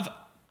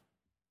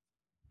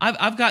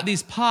 I've got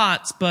these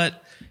pots,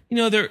 but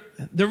they're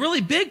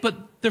really big, but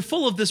they're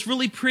full of this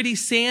really pretty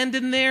sand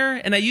in there,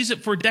 and I use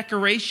it for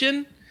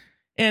decoration.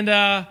 And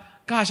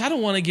gosh, I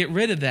don't want to get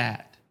rid of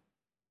that.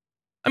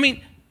 I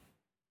mean,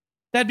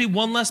 that'd be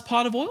one less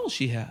pot of oil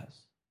she has.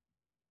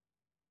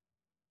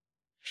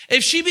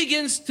 If she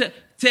begins to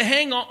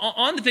hang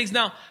on to things,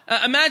 now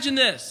imagine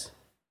this.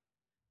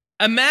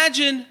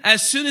 Imagine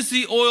as soon as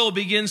the oil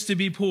begins to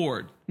be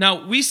poured.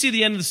 Now, we see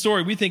the end of the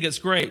story. We think it's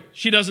great.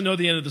 She doesn't know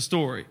the end of the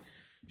story.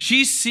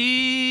 She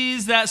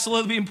sees that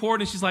slowly being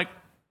poured, and she's like,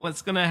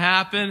 what's going to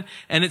happen?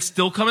 And it's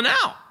still coming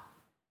out.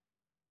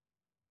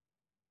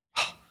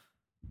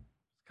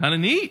 Kind of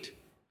neat.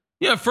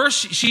 At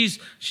first she's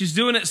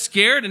doing it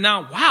scared, and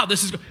now, wow,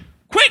 this is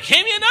quick,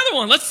 hand me another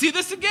one. Let's see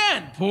this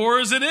again.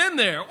 Pours it in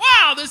there.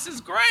 Wow, this is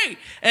great.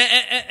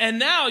 And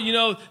now,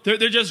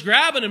 they're just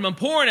grabbing them and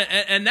pouring it,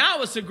 and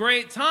now it's a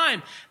great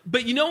time.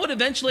 But you know what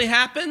eventually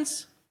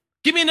happens?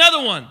 Give me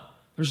another one.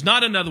 There's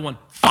not another one.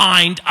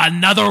 Find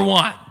another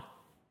one.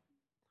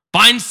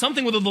 Find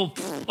something with a little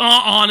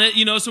on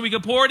it, so we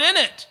can pour it in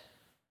it.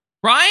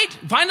 Right?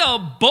 Find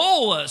a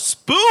bowl, a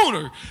spoon,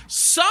 or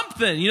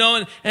something,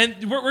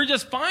 and we're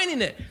just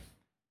finding it.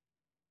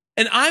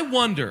 And I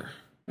wonder,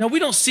 now we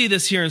don't see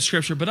this here in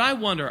Scripture, but I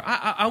wonder,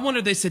 I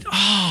wonder they said,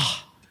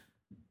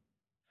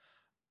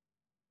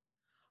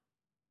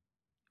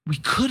 we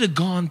could have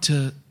gone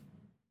to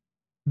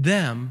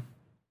them.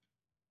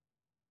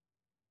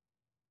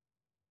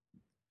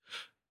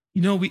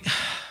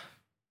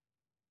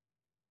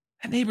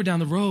 That neighbor down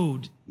the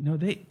road,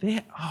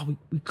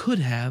 we could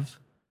have.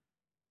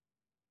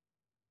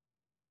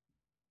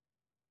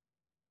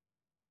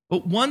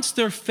 But once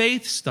their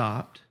faith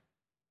stopped,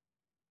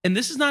 and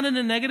this is not in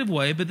a negative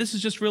way, but this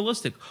is just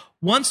realistic.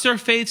 Once their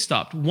faith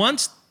stopped,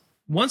 once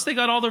they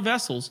got all their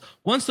vessels,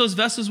 once those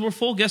vessels were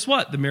full, guess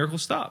what? The miracle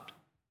stopped.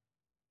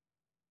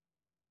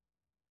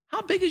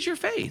 How big is your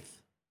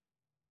faith?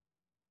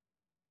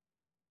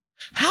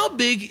 How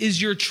big is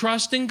your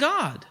trust in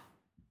God?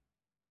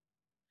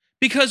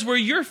 Because where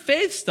your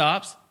faith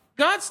stops,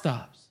 God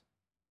stops.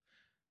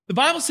 The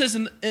Bible says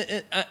in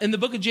the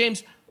book of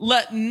James,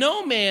 let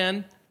no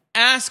man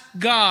ask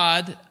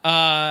God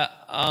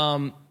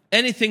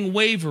anything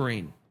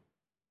wavering.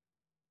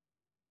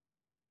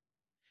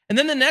 And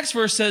then the next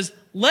verse says,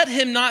 let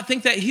him not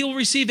think that he'll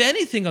receive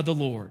anything of the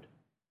Lord.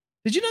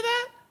 Did you know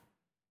that?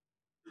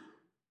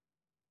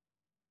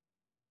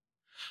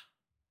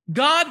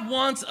 God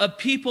wants a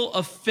people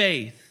of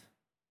faith.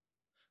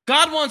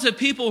 God wants a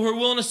people who are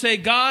willing to say,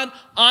 God,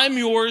 I'm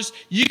yours.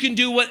 You can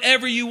do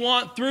whatever you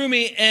want through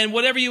me, and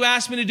whatever you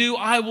ask me to do,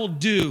 I will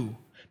do.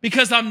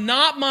 Because I'm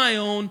not my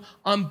own.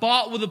 I'm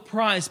bought with a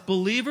price.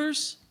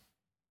 Believers,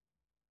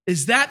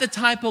 is that the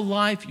type of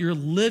life you're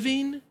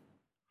living?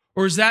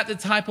 Or is that the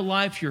type of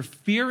life you're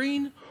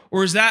fearing?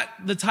 Or is that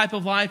the type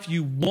of life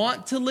you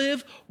want to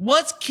live?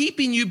 What's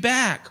keeping you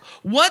back?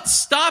 What's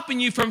stopping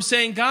you from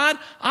saying, God,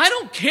 I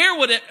don't care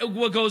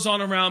what goes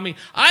on around me.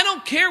 I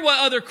don't care what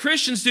other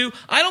Christians do.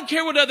 I don't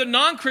care what other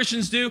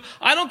non-Christians do.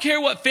 I don't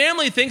care what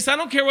family thinks. I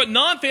don't care what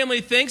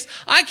non-family thinks.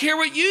 I care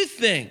what you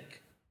think.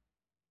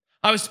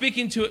 I was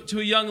speaking to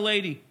a young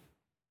lady,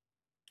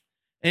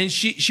 and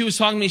she was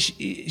talking to me.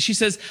 She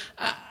says,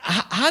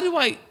 how do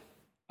I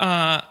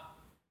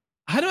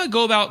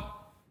go about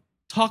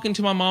talking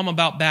to my mom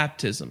about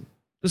baptism?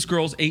 This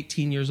girl's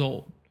 18 years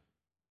old.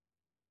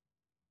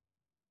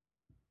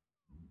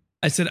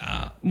 I said,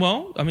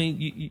 well, I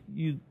mean,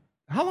 you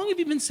how long have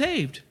you been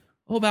saved?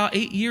 Oh, about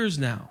 8 years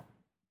now. I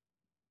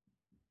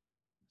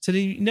said,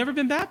 have you never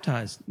been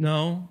baptized?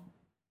 No.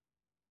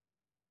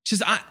 She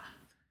says,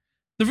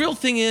 the real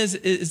thing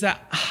is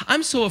that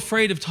I'm so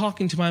afraid of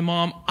talking to my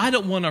mom, I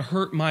don't want to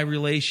hurt my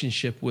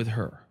relationship with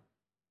her.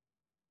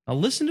 Now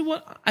listen to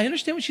I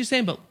understand what she's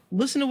saying, but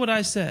listen to what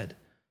I said.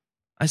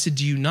 I said,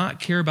 do you not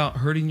care about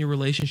hurting your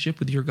relationship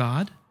with your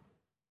God?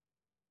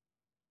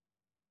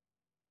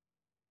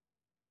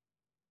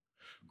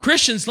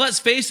 Christians, let's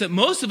face it,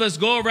 most of us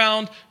go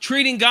around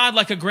treating God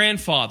like a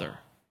grandfather.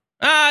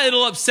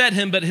 It'll upset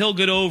him, but he'll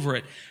get over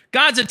it.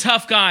 God's a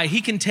tough guy.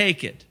 He can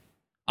take it.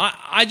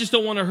 I just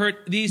don't want to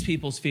hurt these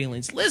people's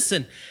feelings.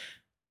 Listen,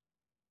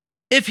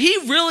 if he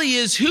really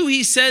is who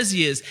he says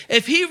he is,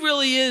 if he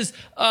really is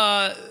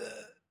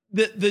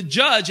the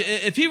judge,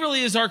 if he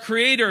really is our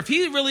creator, if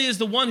he really is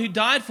the one who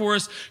died for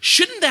us,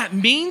 shouldn't that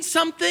mean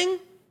something?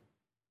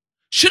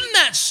 Shouldn't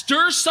that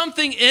stir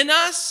something in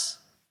us?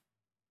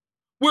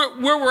 Where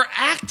we're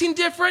acting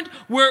different,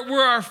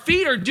 where our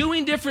feet are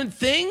doing different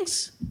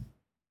things?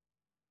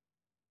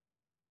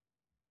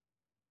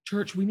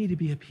 Church, we need to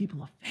be a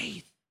people of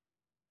faith.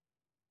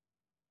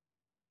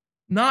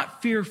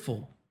 not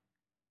fearful,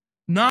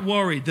 not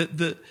worried.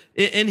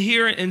 In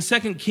here in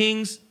 2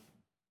 Kings,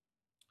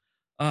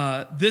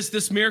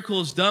 this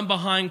miracle is done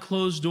behind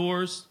closed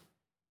doors.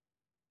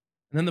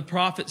 And then the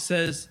prophet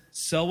says,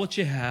 sell what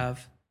you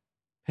have,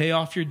 pay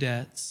off your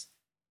debts,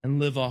 and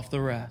live off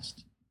the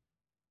rest.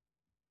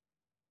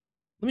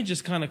 Let me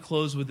just kind of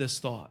close with this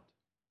thought.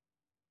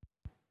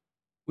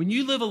 When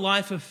you live a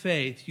life of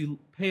faith, you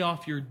pay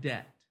off your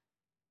debt.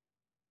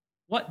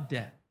 What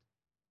debt?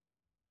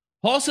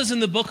 Paul says in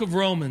the book of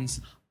Romans,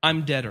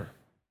 I'm debtor.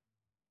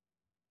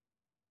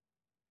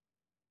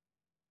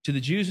 To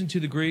the Jews and to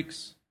the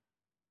Greeks,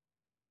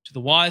 to the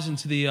wise and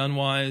to the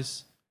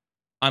unwise,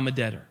 I'm a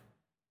debtor.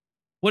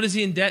 What is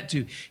he in debt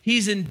to?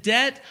 He's in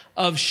debt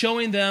of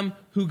showing them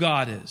who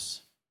God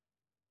is.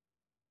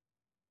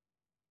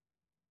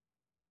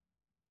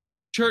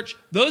 Church,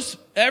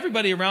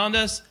 everybody around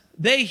us,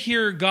 they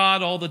hear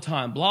God all the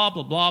time. Blah,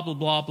 blah, blah, blah,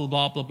 blah, blah,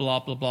 blah, blah, blah,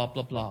 blah, blah,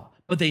 blah, blah.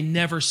 But they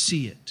never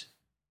see it.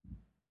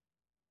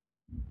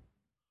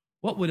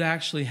 What would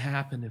actually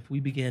happen if we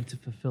began to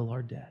fulfill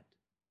our debt?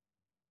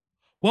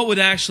 What would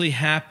actually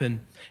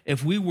happen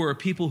if we were a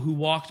people who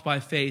walked by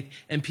faith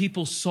and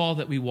people saw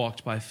that we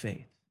walked by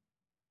faith?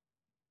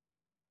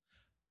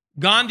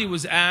 Gandhi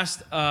was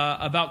asked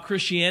about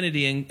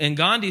Christianity, and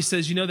Gandhi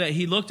says, that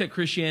he looked at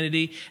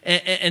Christianity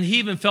and he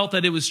even felt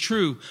that it was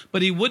true,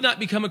 but he would not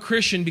become a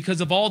Christian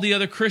because of all the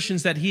other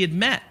Christians that he had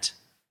met.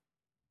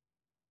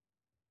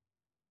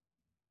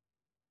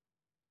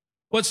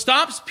 What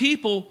stops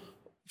people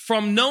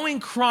from knowing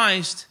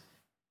Christ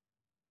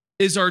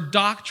is our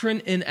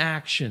doctrine in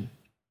action.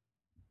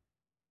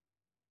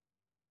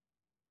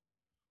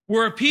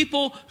 We're a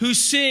people who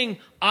sing,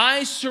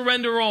 I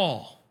surrender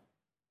all.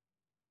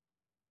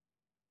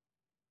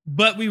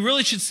 But we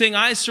really should sing,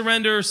 I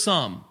surrender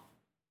some.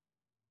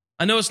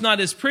 I know it's not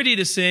as pretty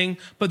to sing,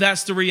 but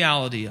that's the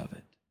reality of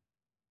it.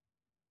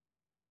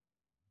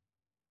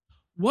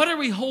 What are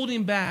we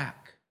holding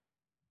back?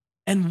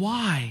 And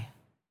why?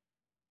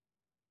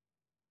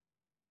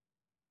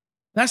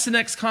 That's the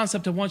next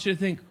concept I want you to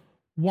think.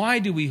 Why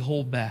do we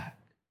hold back?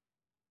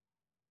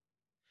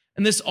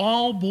 And this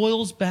all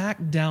boils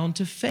back down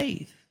to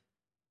faith.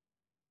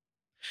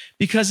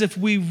 Because if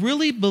we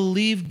really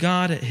believe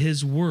God at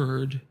His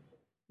word,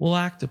 we'll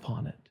act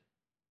upon it.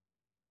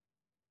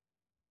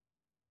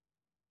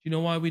 Do you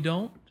know why we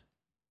don't?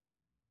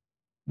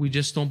 We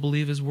just don't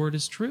believe His word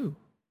is true.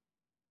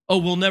 Oh,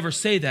 we'll never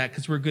say that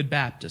because we're good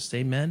Baptists.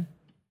 Amen?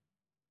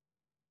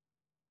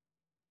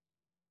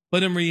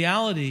 But in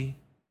reality,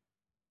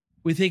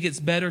 we think it's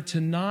better to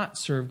not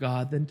serve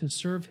God than to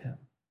serve Him.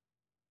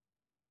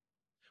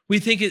 We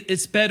think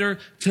it's better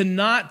to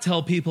not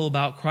tell people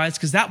about Christ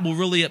because that will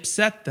really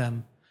upset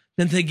them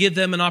than to give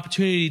them an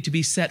opportunity to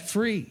be set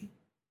free.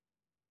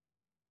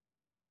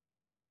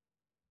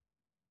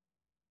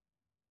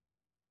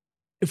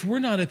 If we're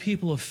not a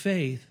people of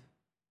faith,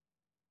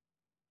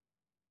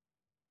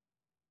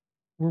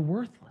 we're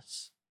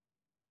worthless.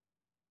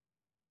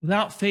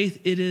 Without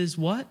faith, it is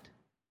what?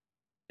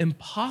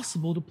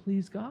 Impossible to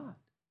please God.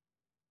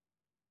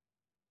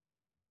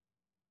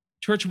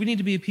 Church, we need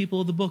to be a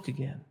people of the book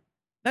again.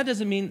 That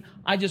doesn't mean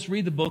I just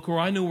read the book or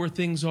I know where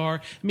things are.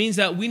 It means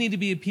that we need to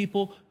be a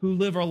people who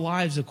live our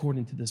lives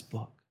according to this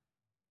book.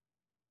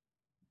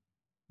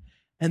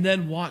 And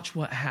then watch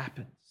what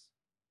happens.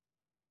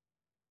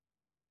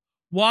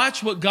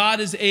 Watch what God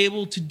is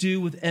able to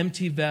do with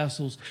empty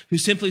vessels who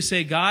simply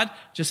say, God,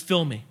 just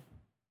fill me.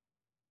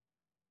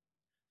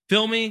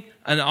 Fill me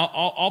and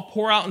I'll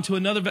pour out into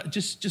another.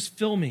 Just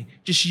fill me.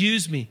 Just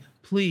use me,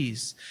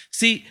 please.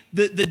 See,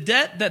 the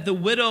debt that the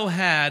widow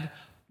had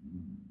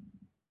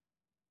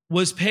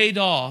was paid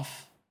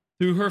off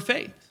through her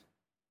faith.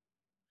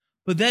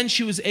 But then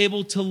she was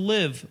able to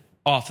live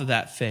off of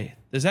that faith.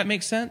 Does that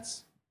make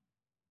sense?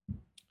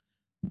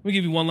 Let me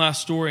give you one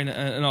last story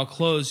and I'll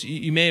close.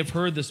 You may have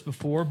heard this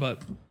before,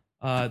 but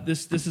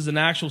this is an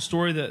actual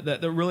story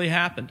that really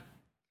happened.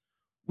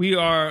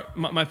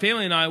 My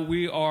family and I,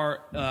 we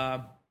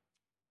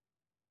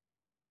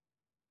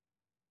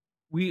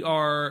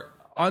are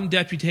on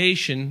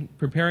deputation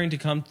preparing to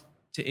come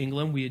to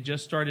England. We had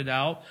just started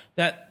out.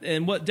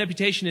 And what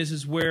deputation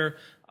is where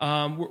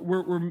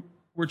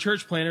we're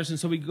church planners, and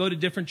so we go to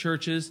different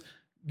churches,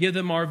 give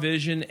them our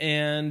vision,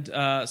 and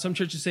some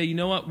churches say, you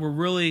know what, we're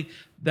really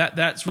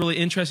that's really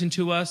interesting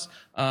to us.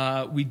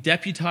 We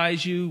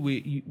deputize you.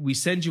 We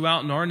send you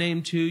out in our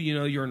name too.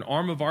 You're an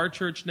arm of our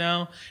church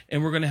now,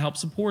 and we're going to help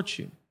support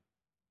you.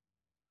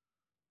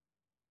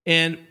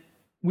 And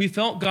we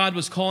felt God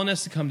was calling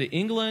us to come to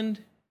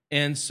England.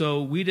 And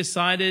so we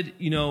decided,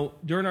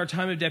 during our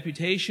time of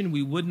deputation,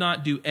 we would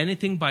not do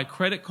anything by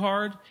credit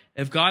card.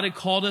 If God had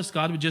called us,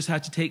 God would just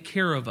have to take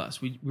care of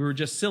us. We were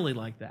just silly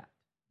like that.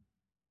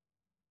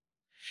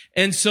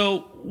 And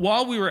so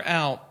while we were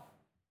out,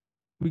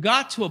 we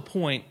got to a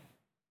point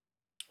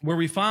where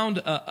we found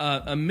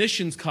a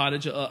missions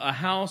cottage, a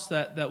house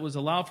that was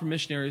allowed for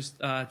missionaries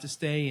to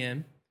stay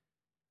in.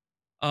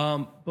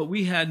 But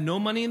we had no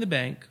money in the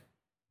bank.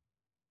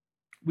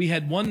 We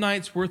had one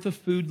night's worth of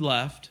food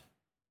left.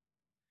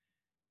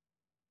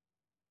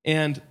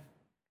 And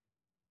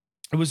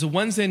it was a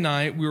Wednesday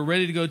night. We were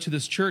ready to go to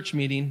this church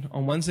meeting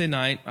on Wednesday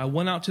night. I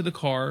went out to the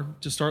car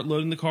to start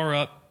loading the car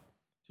up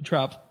to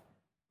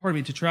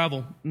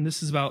travel. And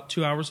this is about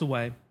 2 hours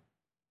away.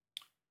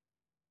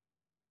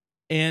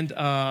 And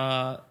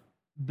the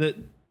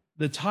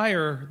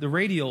tire, the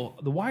radial,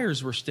 the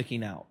wires were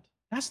sticking out.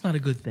 That's not a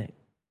good thing.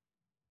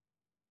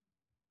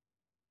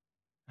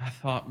 I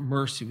thought,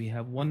 mercy, we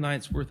have one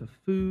night's worth of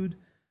food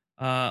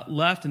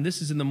left, and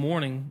this is in the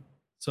morning.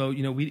 So,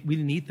 we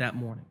didn't eat that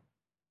morning.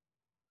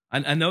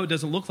 I know it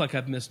doesn't look like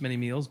I've missed many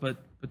meals, but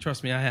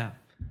trust me, I have.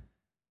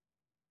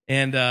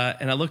 And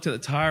I looked at the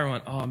tire and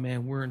went, oh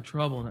man, we're in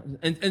trouble.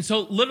 And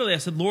so literally I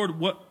said, Lord,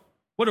 what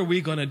are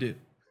we going to do?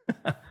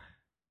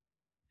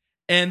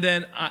 And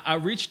then I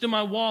reached in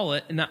my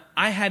wallet, and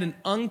I had an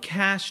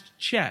uncashed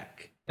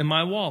check in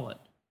my wallet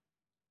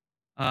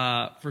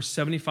for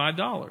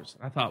 $75.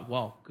 I thought,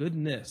 well,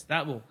 goodness,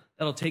 that'll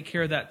take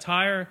care of that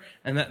tire,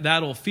 and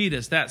that'll feed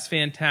us. That's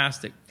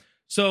fantastic.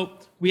 So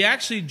we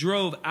actually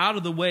drove out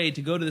of the way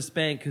to go to this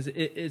bank because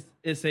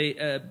it's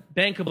a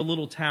bank of a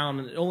little town,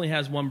 and it only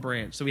has one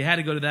branch. So we had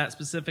to go to that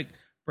specific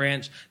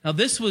branch. Now,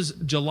 this was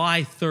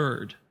July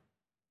 3rd,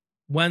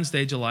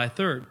 Wednesday, July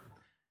 3rd.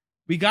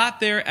 We got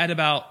there at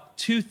about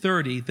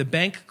 2:30. The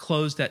bank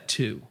closed at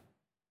 2.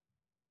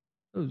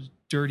 Those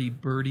dirty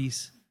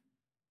birdies.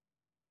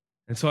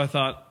 And so I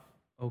thought,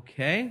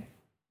 okay,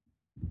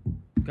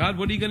 God,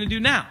 what are you going to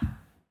do now?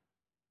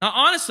 Now,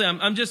 honestly,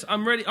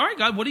 I'm ready. All right,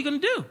 God, what are you going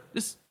to do?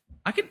 It's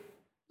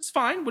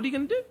fine. What are you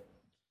going to do?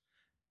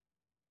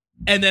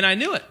 And then I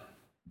knew it.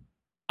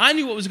 I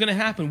knew what was going to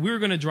happen. We were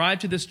going to drive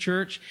to this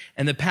church,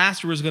 and the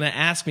pastor was going to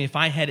ask me if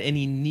I had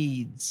any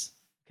needs.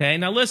 Okay,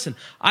 now listen,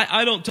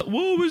 I don't,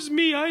 woe is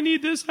me, I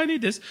need this.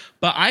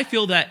 But I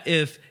feel that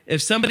if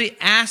somebody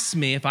asks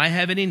me if I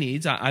have any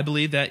needs, I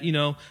believe that,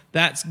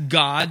 that's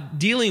God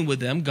dealing with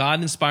them,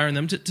 God inspiring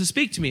them to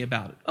speak to me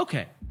about it.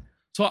 Okay,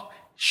 so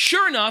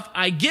sure enough,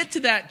 I get to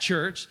that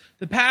church.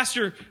 The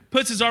pastor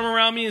puts his arm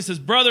around me and says,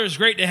 brother, it's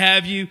great to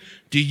have you.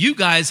 Do you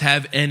guys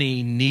have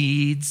any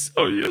needs?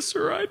 Oh, yes,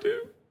 sir, I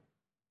do.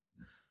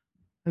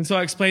 And so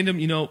I explained to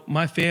him,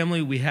 my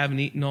family, we haven't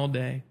eaten all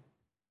day.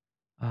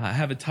 I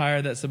have a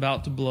tire that's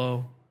about to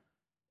blow.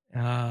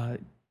 That's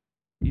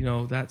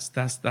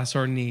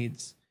our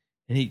needs.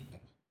 And he,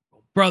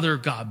 brother,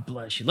 God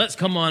bless you. Let's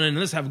come on in and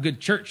let's have a good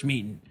church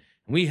meeting.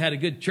 And we had a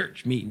good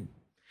church meeting.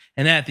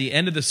 And at the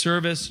end of the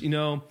service,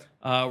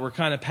 we're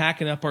kind of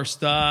packing up our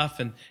stuff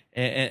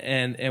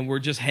and we're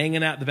just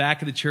hanging out the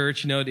back of the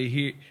church,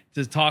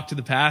 to talk to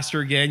the pastor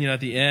again,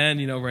 at the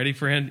end, ready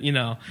for him,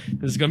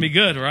 this is going to be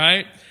good,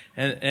 right?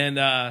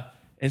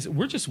 And so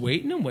we're just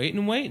waiting and waiting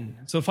and waiting.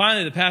 So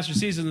finally the pastor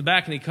sees us in the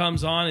back and he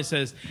comes on and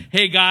says,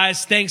 hey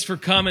guys, thanks for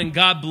coming.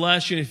 God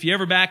bless you. And if you're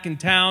ever back in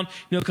town,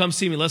 come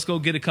see me. Let's go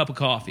get a cup of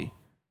coffee.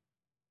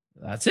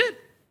 That's it.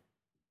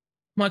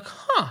 I'm like,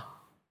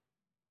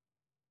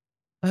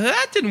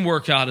 that didn't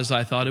work out as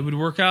I thought it would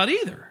work out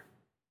either.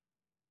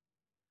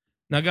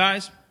 Now,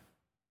 guys,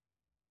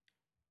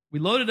 we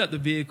loaded up the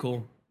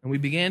vehicle and we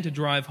began to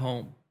drive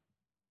home.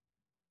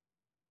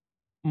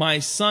 My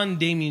son,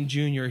 Damien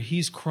Jr.,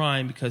 he's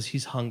crying because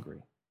he's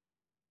hungry.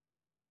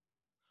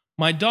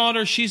 My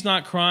daughter, she's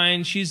not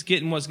crying. She's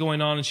getting what's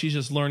going on and she's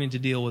just learning to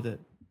deal with it.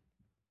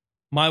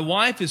 My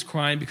wife is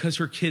crying because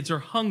her kids are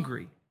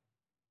hungry.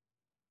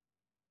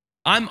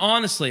 I'm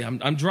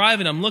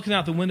driving, I'm looking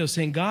out the window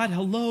saying, God,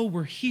 hello,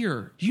 we're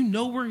here. Do you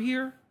know we're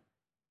here?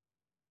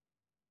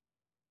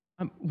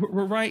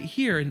 We're right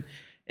here.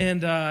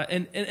 And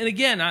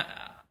again,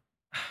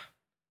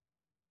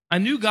 I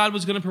knew God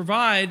was going to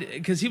provide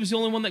because he was the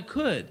only one that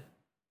could.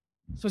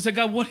 So I said,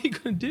 God, what are you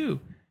going to do?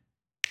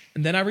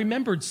 And then I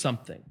remembered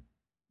something.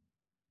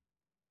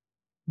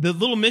 The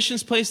little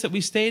missions place that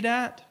we stayed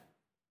at,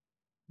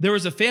 there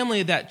was a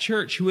family at that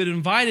church who had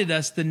invited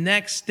us the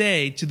next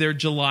day to their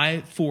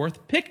July 4th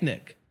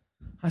picnic.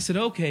 I said,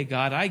 okay,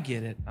 God, I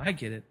get it.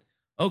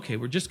 Okay,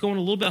 we're just going a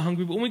little bit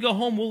hungry, but when we go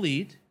home, we'll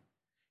eat.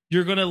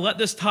 You're going to let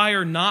this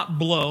tire not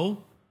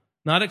blow,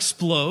 not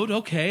explode.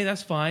 Okay,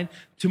 that's fine.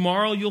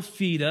 Tomorrow you'll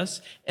feed us.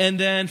 And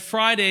then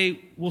Friday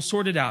we'll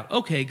sort it out.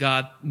 Okay,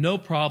 God, no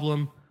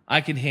problem.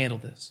 I can handle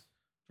this.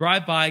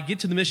 Drive by, get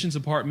to the missions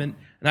apartment,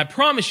 and I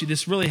promise you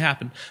this really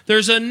happened.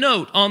 There's a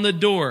note on the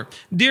door.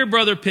 Dear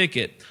Brother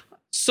Pickett,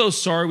 so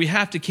sorry, we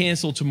have to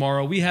cancel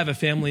tomorrow. We have a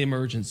family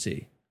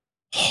emergency.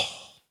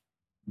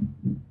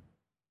 What?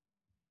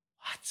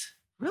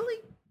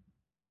 Really?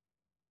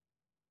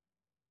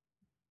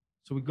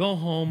 So we go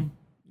home,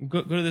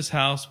 go to this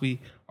house.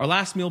 Our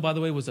last meal, by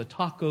the way, was a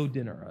taco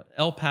dinner, an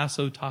El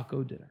Paso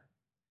taco dinner.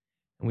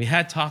 And we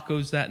had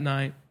tacos that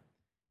night.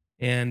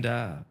 And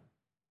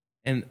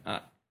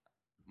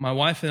my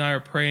wife and I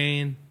are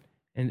praying,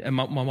 and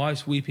my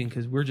wife's weeping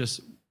because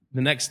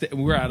the next day,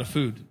 we're out of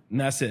food, and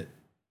that's it.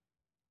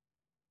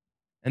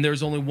 And there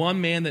was only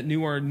one man that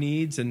knew our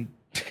needs, and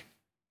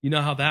you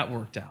know how that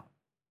worked out.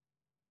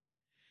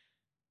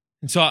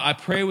 And so I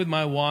pray with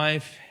my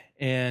wife,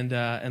 and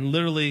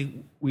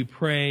literally we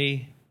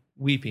pray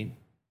weeping.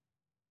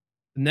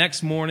 The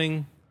next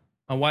morning,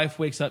 My wife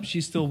wakes up.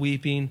 She's still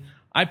weeping.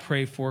 I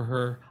pray for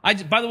her.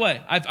 By the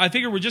way, I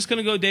figure we're just going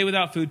to go a day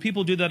without food.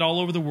 People do that all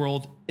over the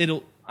world.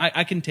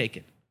 I can take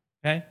it.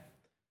 Okay.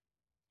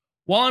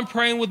 While I'm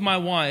praying with my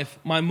wife,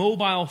 my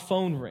mobile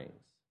phone rings.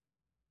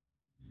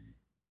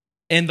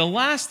 And the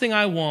last thing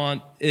I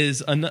want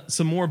is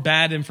some more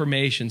bad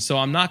information. So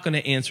I'm not going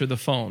to answer the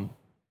phone.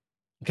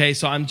 Okay.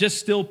 So I'm just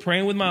still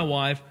praying with my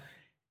wife,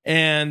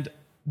 and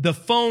the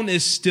phone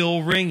is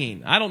still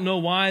ringing. I don't know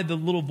why the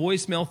little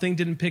voicemail thing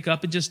didn't pick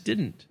up. It just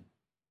didn't.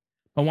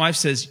 My wife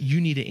says,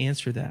 "You need to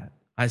answer that."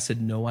 I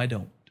said, "No, I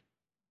don't."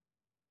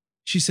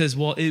 She says,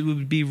 "Well, it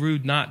would be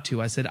rude not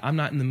to." I said, "I'm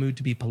not in the mood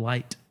to be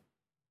polite."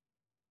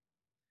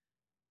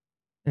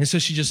 And so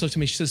she just looked at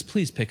me. She says,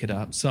 "Please pick it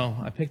up." So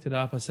I picked it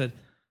up. I said,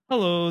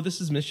 "Hello,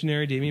 this is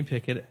Missionary Damian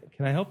Pickett.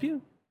 Can I help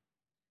you?"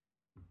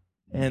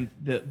 And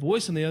the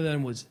voice on the other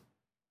end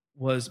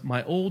was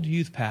my old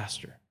youth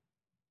pastor,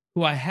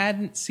 who I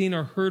hadn't seen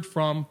or heard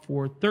from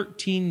for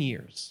 13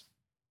 years.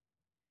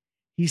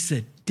 He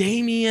said,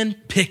 "Damian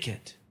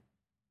Pickett,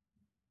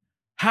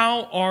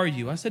 how are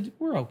you?" I said,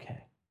 "We're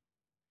okay."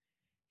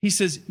 He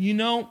says, "You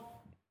know,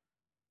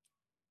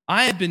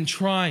 I have been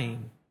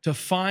trying to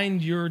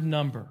find your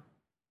number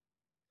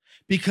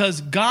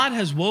because God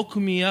has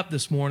woken me up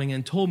this morning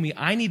and told me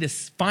I need to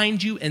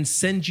find you and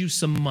send you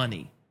some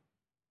money."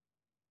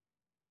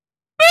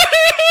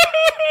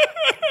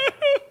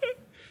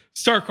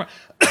 Start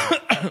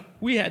crying.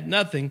 We had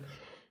nothing.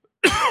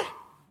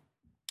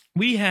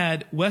 We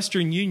had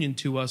Western Union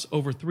to us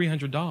over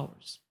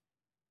 $300.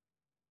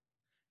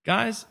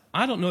 Guys,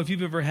 I don't know if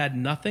you've ever had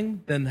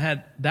nothing, then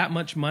had that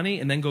much money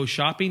and then go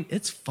shopping.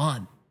 It's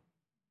fun.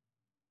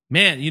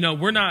 Man,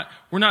 we're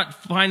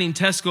not finding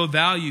Tesco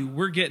value.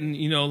 We're getting,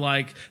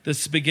 like the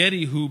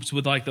spaghetti hoops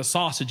with like the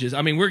sausages.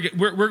 I mean,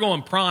 we're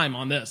going prime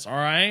on this, all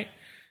right?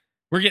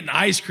 We're getting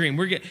ice cream.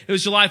 It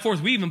was July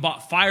 4th. We even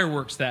bought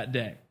fireworks that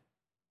day.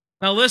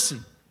 Now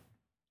listen,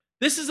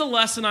 this is a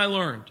lesson I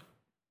learned.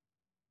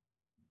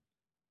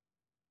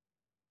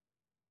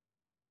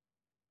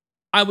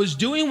 I was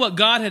doing what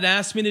God had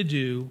asked me to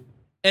do,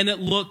 and it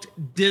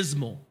looked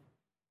dismal.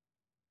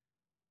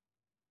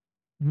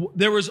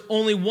 There was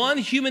only one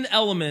human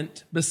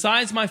element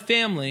besides my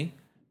family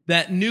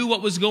that knew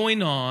what was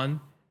going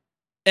on,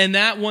 and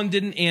that one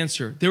didn't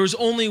answer. There was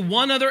only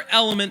one other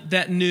element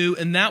that knew,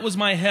 and that was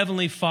my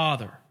Heavenly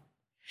Father.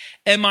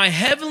 And my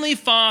Heavenly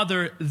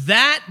Father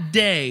that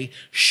day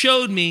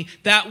showed me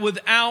that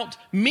without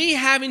me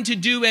having to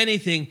do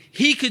anything,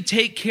 He could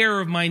take care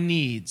of my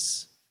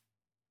needs.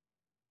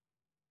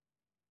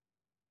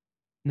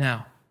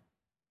 Now,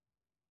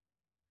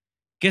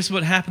 guess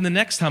what happened the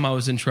next time I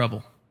was in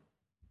trouble?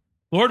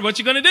 "Lord, what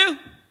you going to do?"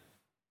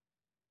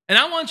 And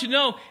I want you to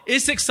know,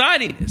 it's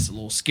exciting. It's a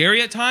little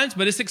scary at times,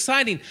 but it's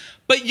exciting.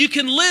 But you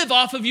can live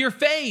off of your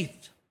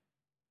faith.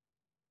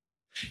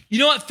 You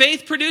know what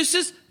faith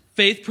produces?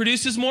 Faith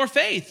produces more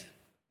faith.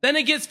 Then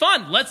it gets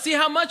fun. Let's see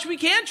how much we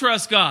can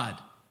trust God.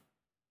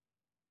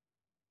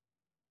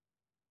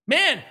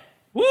 Man,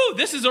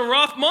 this is a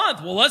rough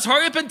month. Well, let's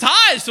hurry up and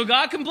tithe so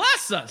God can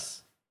bless us.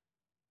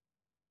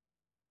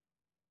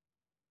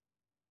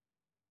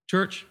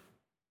 Church,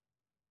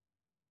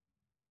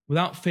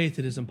 without faith,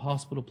 it is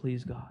impossible to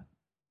please God.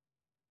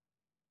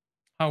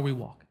 How are we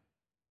walking?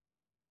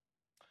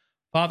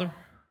 Father,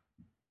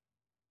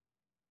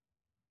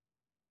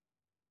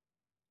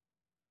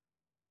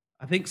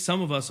 I think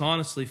some of us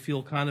honestly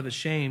feel kind of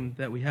ashamed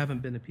that we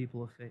haven't been a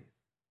people of faith.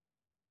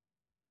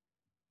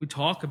 We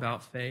talk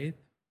about faith.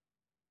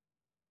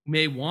 We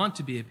may want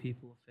to be a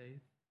people of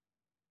faith.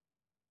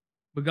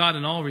 But God,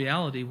 in all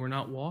reality, we're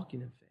not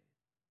walking in faith.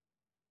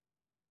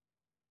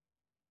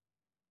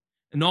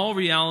 In all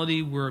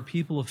reality, we're a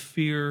people of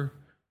fear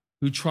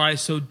who try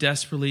so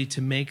desperately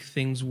to make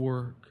things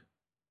work,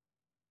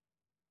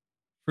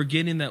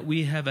 forgetting that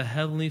we have a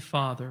Heavenly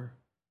Father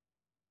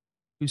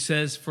who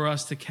says for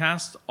us to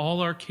cast all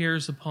our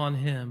cares upon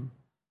Him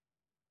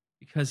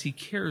because He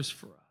cares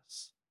for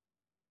us.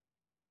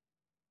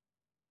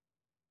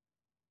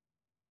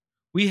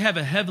 We have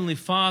a Heavenly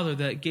Father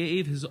that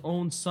gave His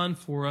own Son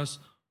for us.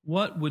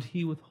 What would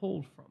He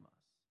withhold from us?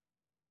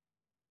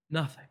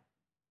 Nothing.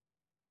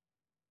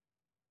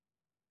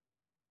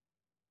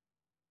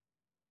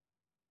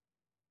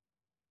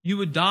 You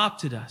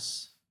adopted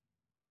us.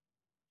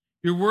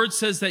 Your word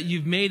says that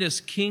you've made us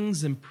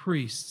kings and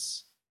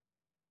priests.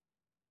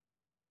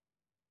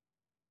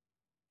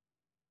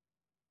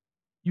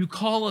 You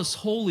call us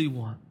holy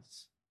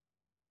ones.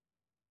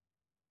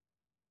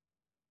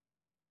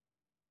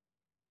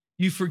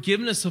 You've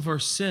forgiven us of our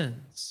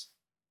sins.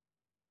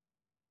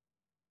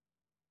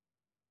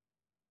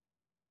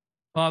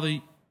 Father,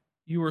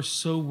 you are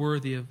so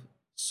worthy of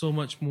so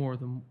much more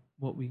than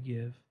what we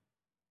give.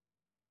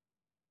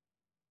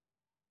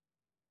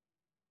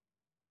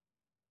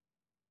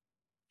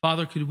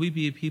 Father, could we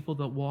be a people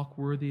that walk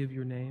worthy of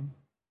your name?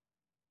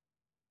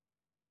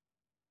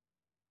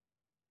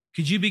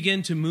 Could you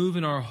begin to move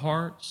in our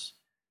hearts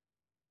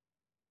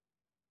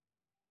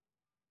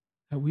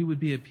that we would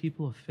be a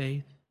people of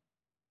faith?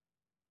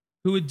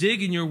 who would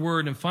dig in your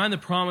word and find the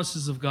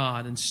promises of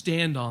God and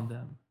stand on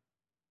them.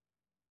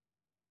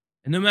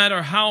 And no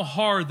matter how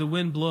hard the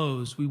wind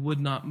blows, we would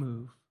not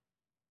move.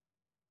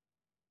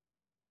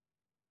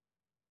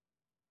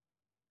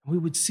 We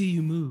would see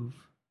you move.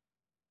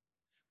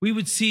 We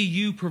would see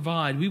you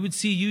provide. We would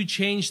see you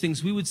change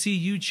things. We would see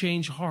you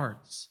change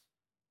hearts.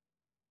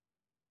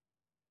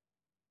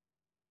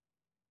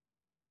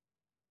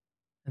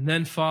 And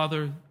then,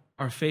 Father,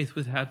 our faith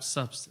would have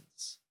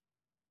substance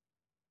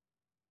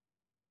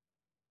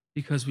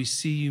because we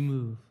see you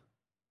move,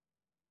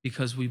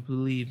 because we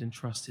believed and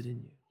trusted in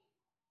you.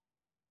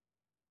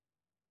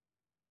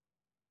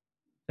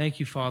 Thank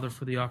you, Father,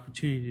 for the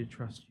opportunity to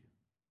trust you.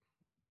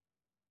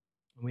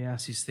 And we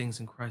ask these things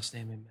in Christ's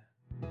name, amen.